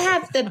weirdo. I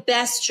have the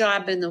best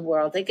job in the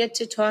world. I get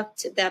to talk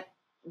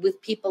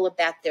with people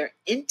about their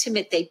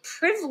intimate. They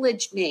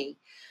privilege me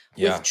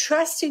with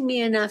trusting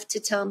me enough to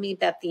tell me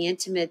about the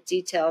intimate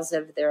details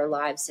of their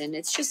lives. And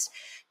it's just,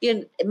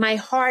 my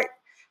heart.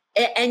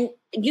 And,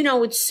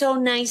 it's so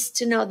nice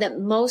to know that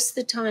most of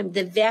the time,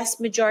 the vast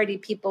majority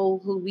of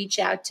people who reach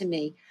out to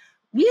me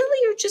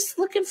really are just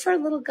looking for a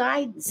little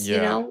guidance.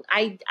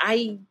 I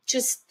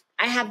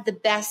have the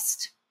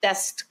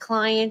best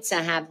clients.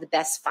 I have the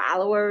best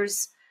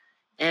followers.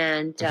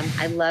 And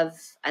I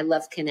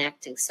love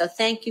connecting. So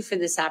thank you for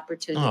this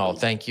opportunity. Oh,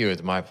 thank you.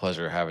 It's my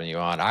pleasure having you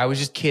on. I was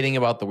just kidding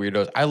about the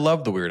weirdos. I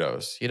love the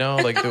weirdos.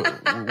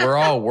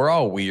 We're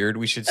all weird.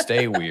 We should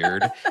stay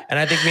weird. And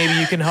I think maybe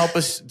you can help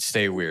us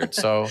stay weird.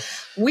 So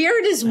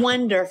weird is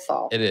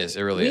wonderful. It is.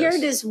 It really is.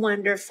 Weird is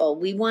wonderful.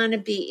 We want to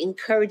be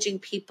encouraging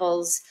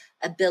people's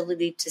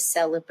ability to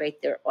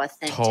celebrate their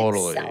authentic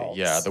selves.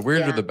 Yeah, the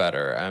weirder the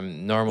better.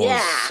 Normal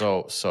is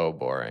so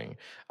boring.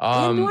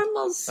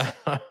 Normal's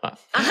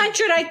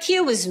 100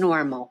 IQ is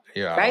normal.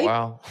 Yeah, right?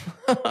 Well,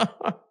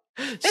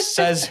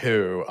 says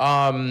who?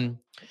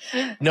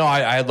 No,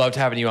 I loved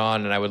having you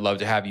on, and I would love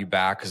to have you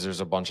back because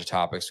there's a bunch of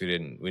topics we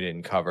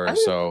didn't cover.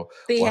 So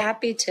be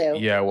happy to.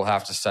 Yeah, we'll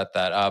have to set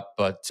that up.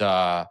 But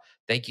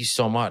thank you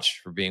so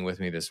much for being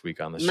with me this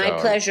week on the show. My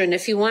pleasure. And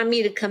if you want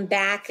me to come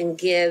back and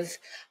give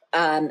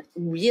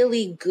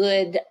really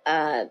good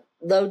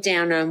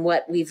lowdown on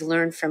what we've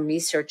learned from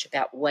research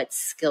about what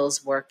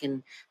skills work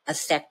in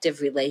effective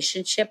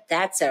relationship,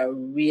 that's a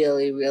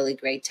really, really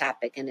great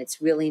topic. And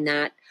it's really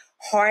not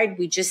hard.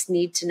 We just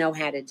need to know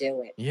how to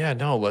do it. Yeah,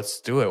 no, let's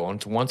do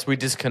it. Once we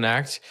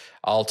disconnect,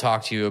 I'll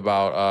talk to you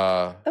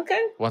about,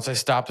 okay. Once I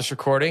stop this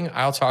recording,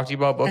 I'll talk to you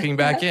about booking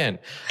back in.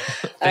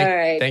 All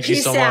right. Thank you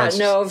so much.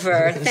 Peace out and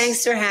over.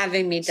 Thanks for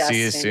having me, Dustin.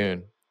 See you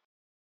soon.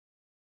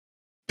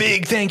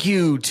 Big thank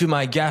you to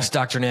my guest,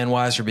 Dr. Nan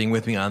Wise, for being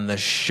with me on the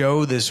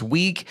show this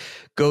week.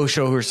 Go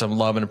show her some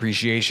love and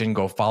appreciation.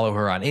 Go follow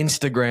her on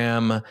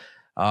Instagram.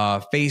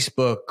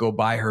 Facebook, go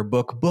buy her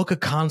book, book a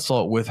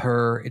consult with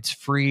her. It's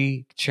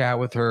free. Chat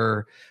with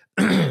her.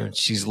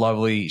 She's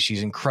lovely.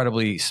 She's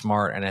incredibly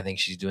smart. And I think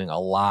she's doing a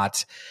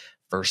lot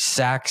for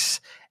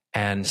sex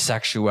and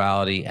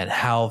sexuality and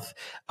health.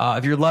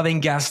 If you're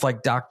loving guests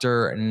like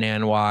Dr.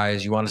 Nan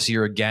Wise, you want to see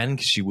her again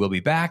because she will be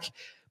back,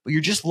 but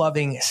you're just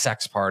loving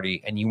Sex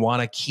Party and you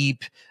want to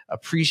keep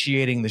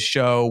appreciating the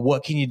show,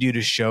 what can you do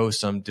to show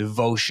some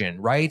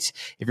devotion, right?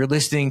 If you're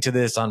listening to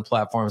this on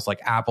platforms like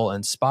Apple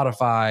and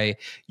Spotify,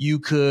 you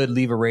could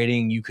leave a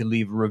rating, you could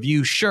leave a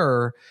review,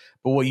 sure.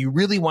 But what you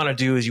really want to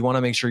do is you want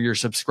to make sure you're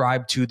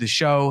subscribed to the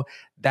show.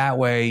 That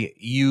way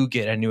you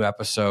get a new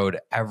episode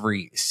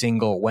every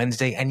single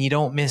Wednesday and you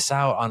don't miss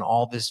out on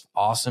all this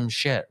awesome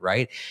shit,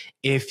 right?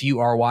 If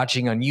you are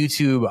watching on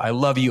YouTube, I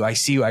love you. I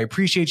see you. I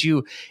appreciate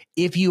you.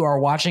 If you are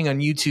watching on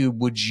YouTube,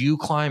 would you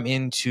climb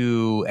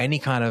into any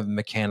kind of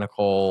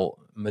mechanical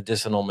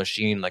medicinal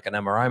machine like an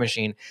MRI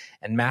machine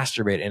and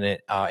masturbate in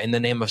it in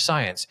the name of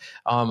science?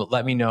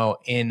 Let me know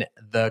in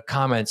the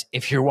comments.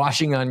 If you're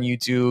watching on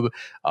YouTube,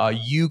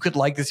 you could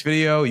like this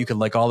video, you could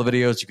like all the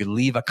videos, you could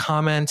leave a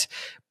comment.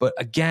 But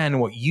again,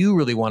 what you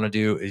really want to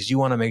do is you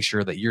want to make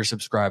sure that you're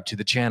subscribed to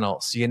the channel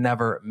so you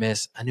never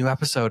miss a new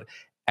episode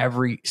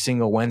every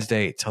single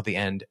Wednesday till the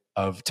end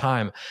of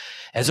time.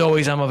 As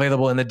always, I'm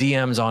available in the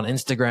DMs on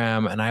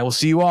Instagram, and I will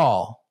see you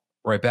all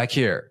right back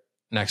here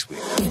next week.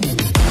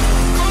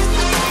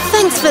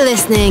 Thanks for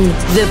listening.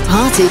 The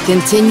party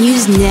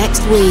continues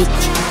next week.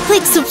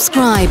 Click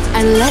subscribe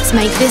and let's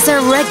make this a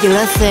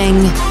regular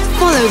thing.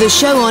 Follow the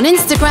show on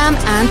Instagram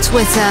and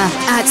Twitter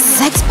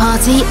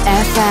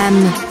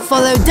 @SexPartyFM.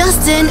 Follow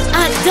Dustin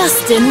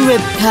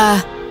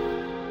 @DustinRybka.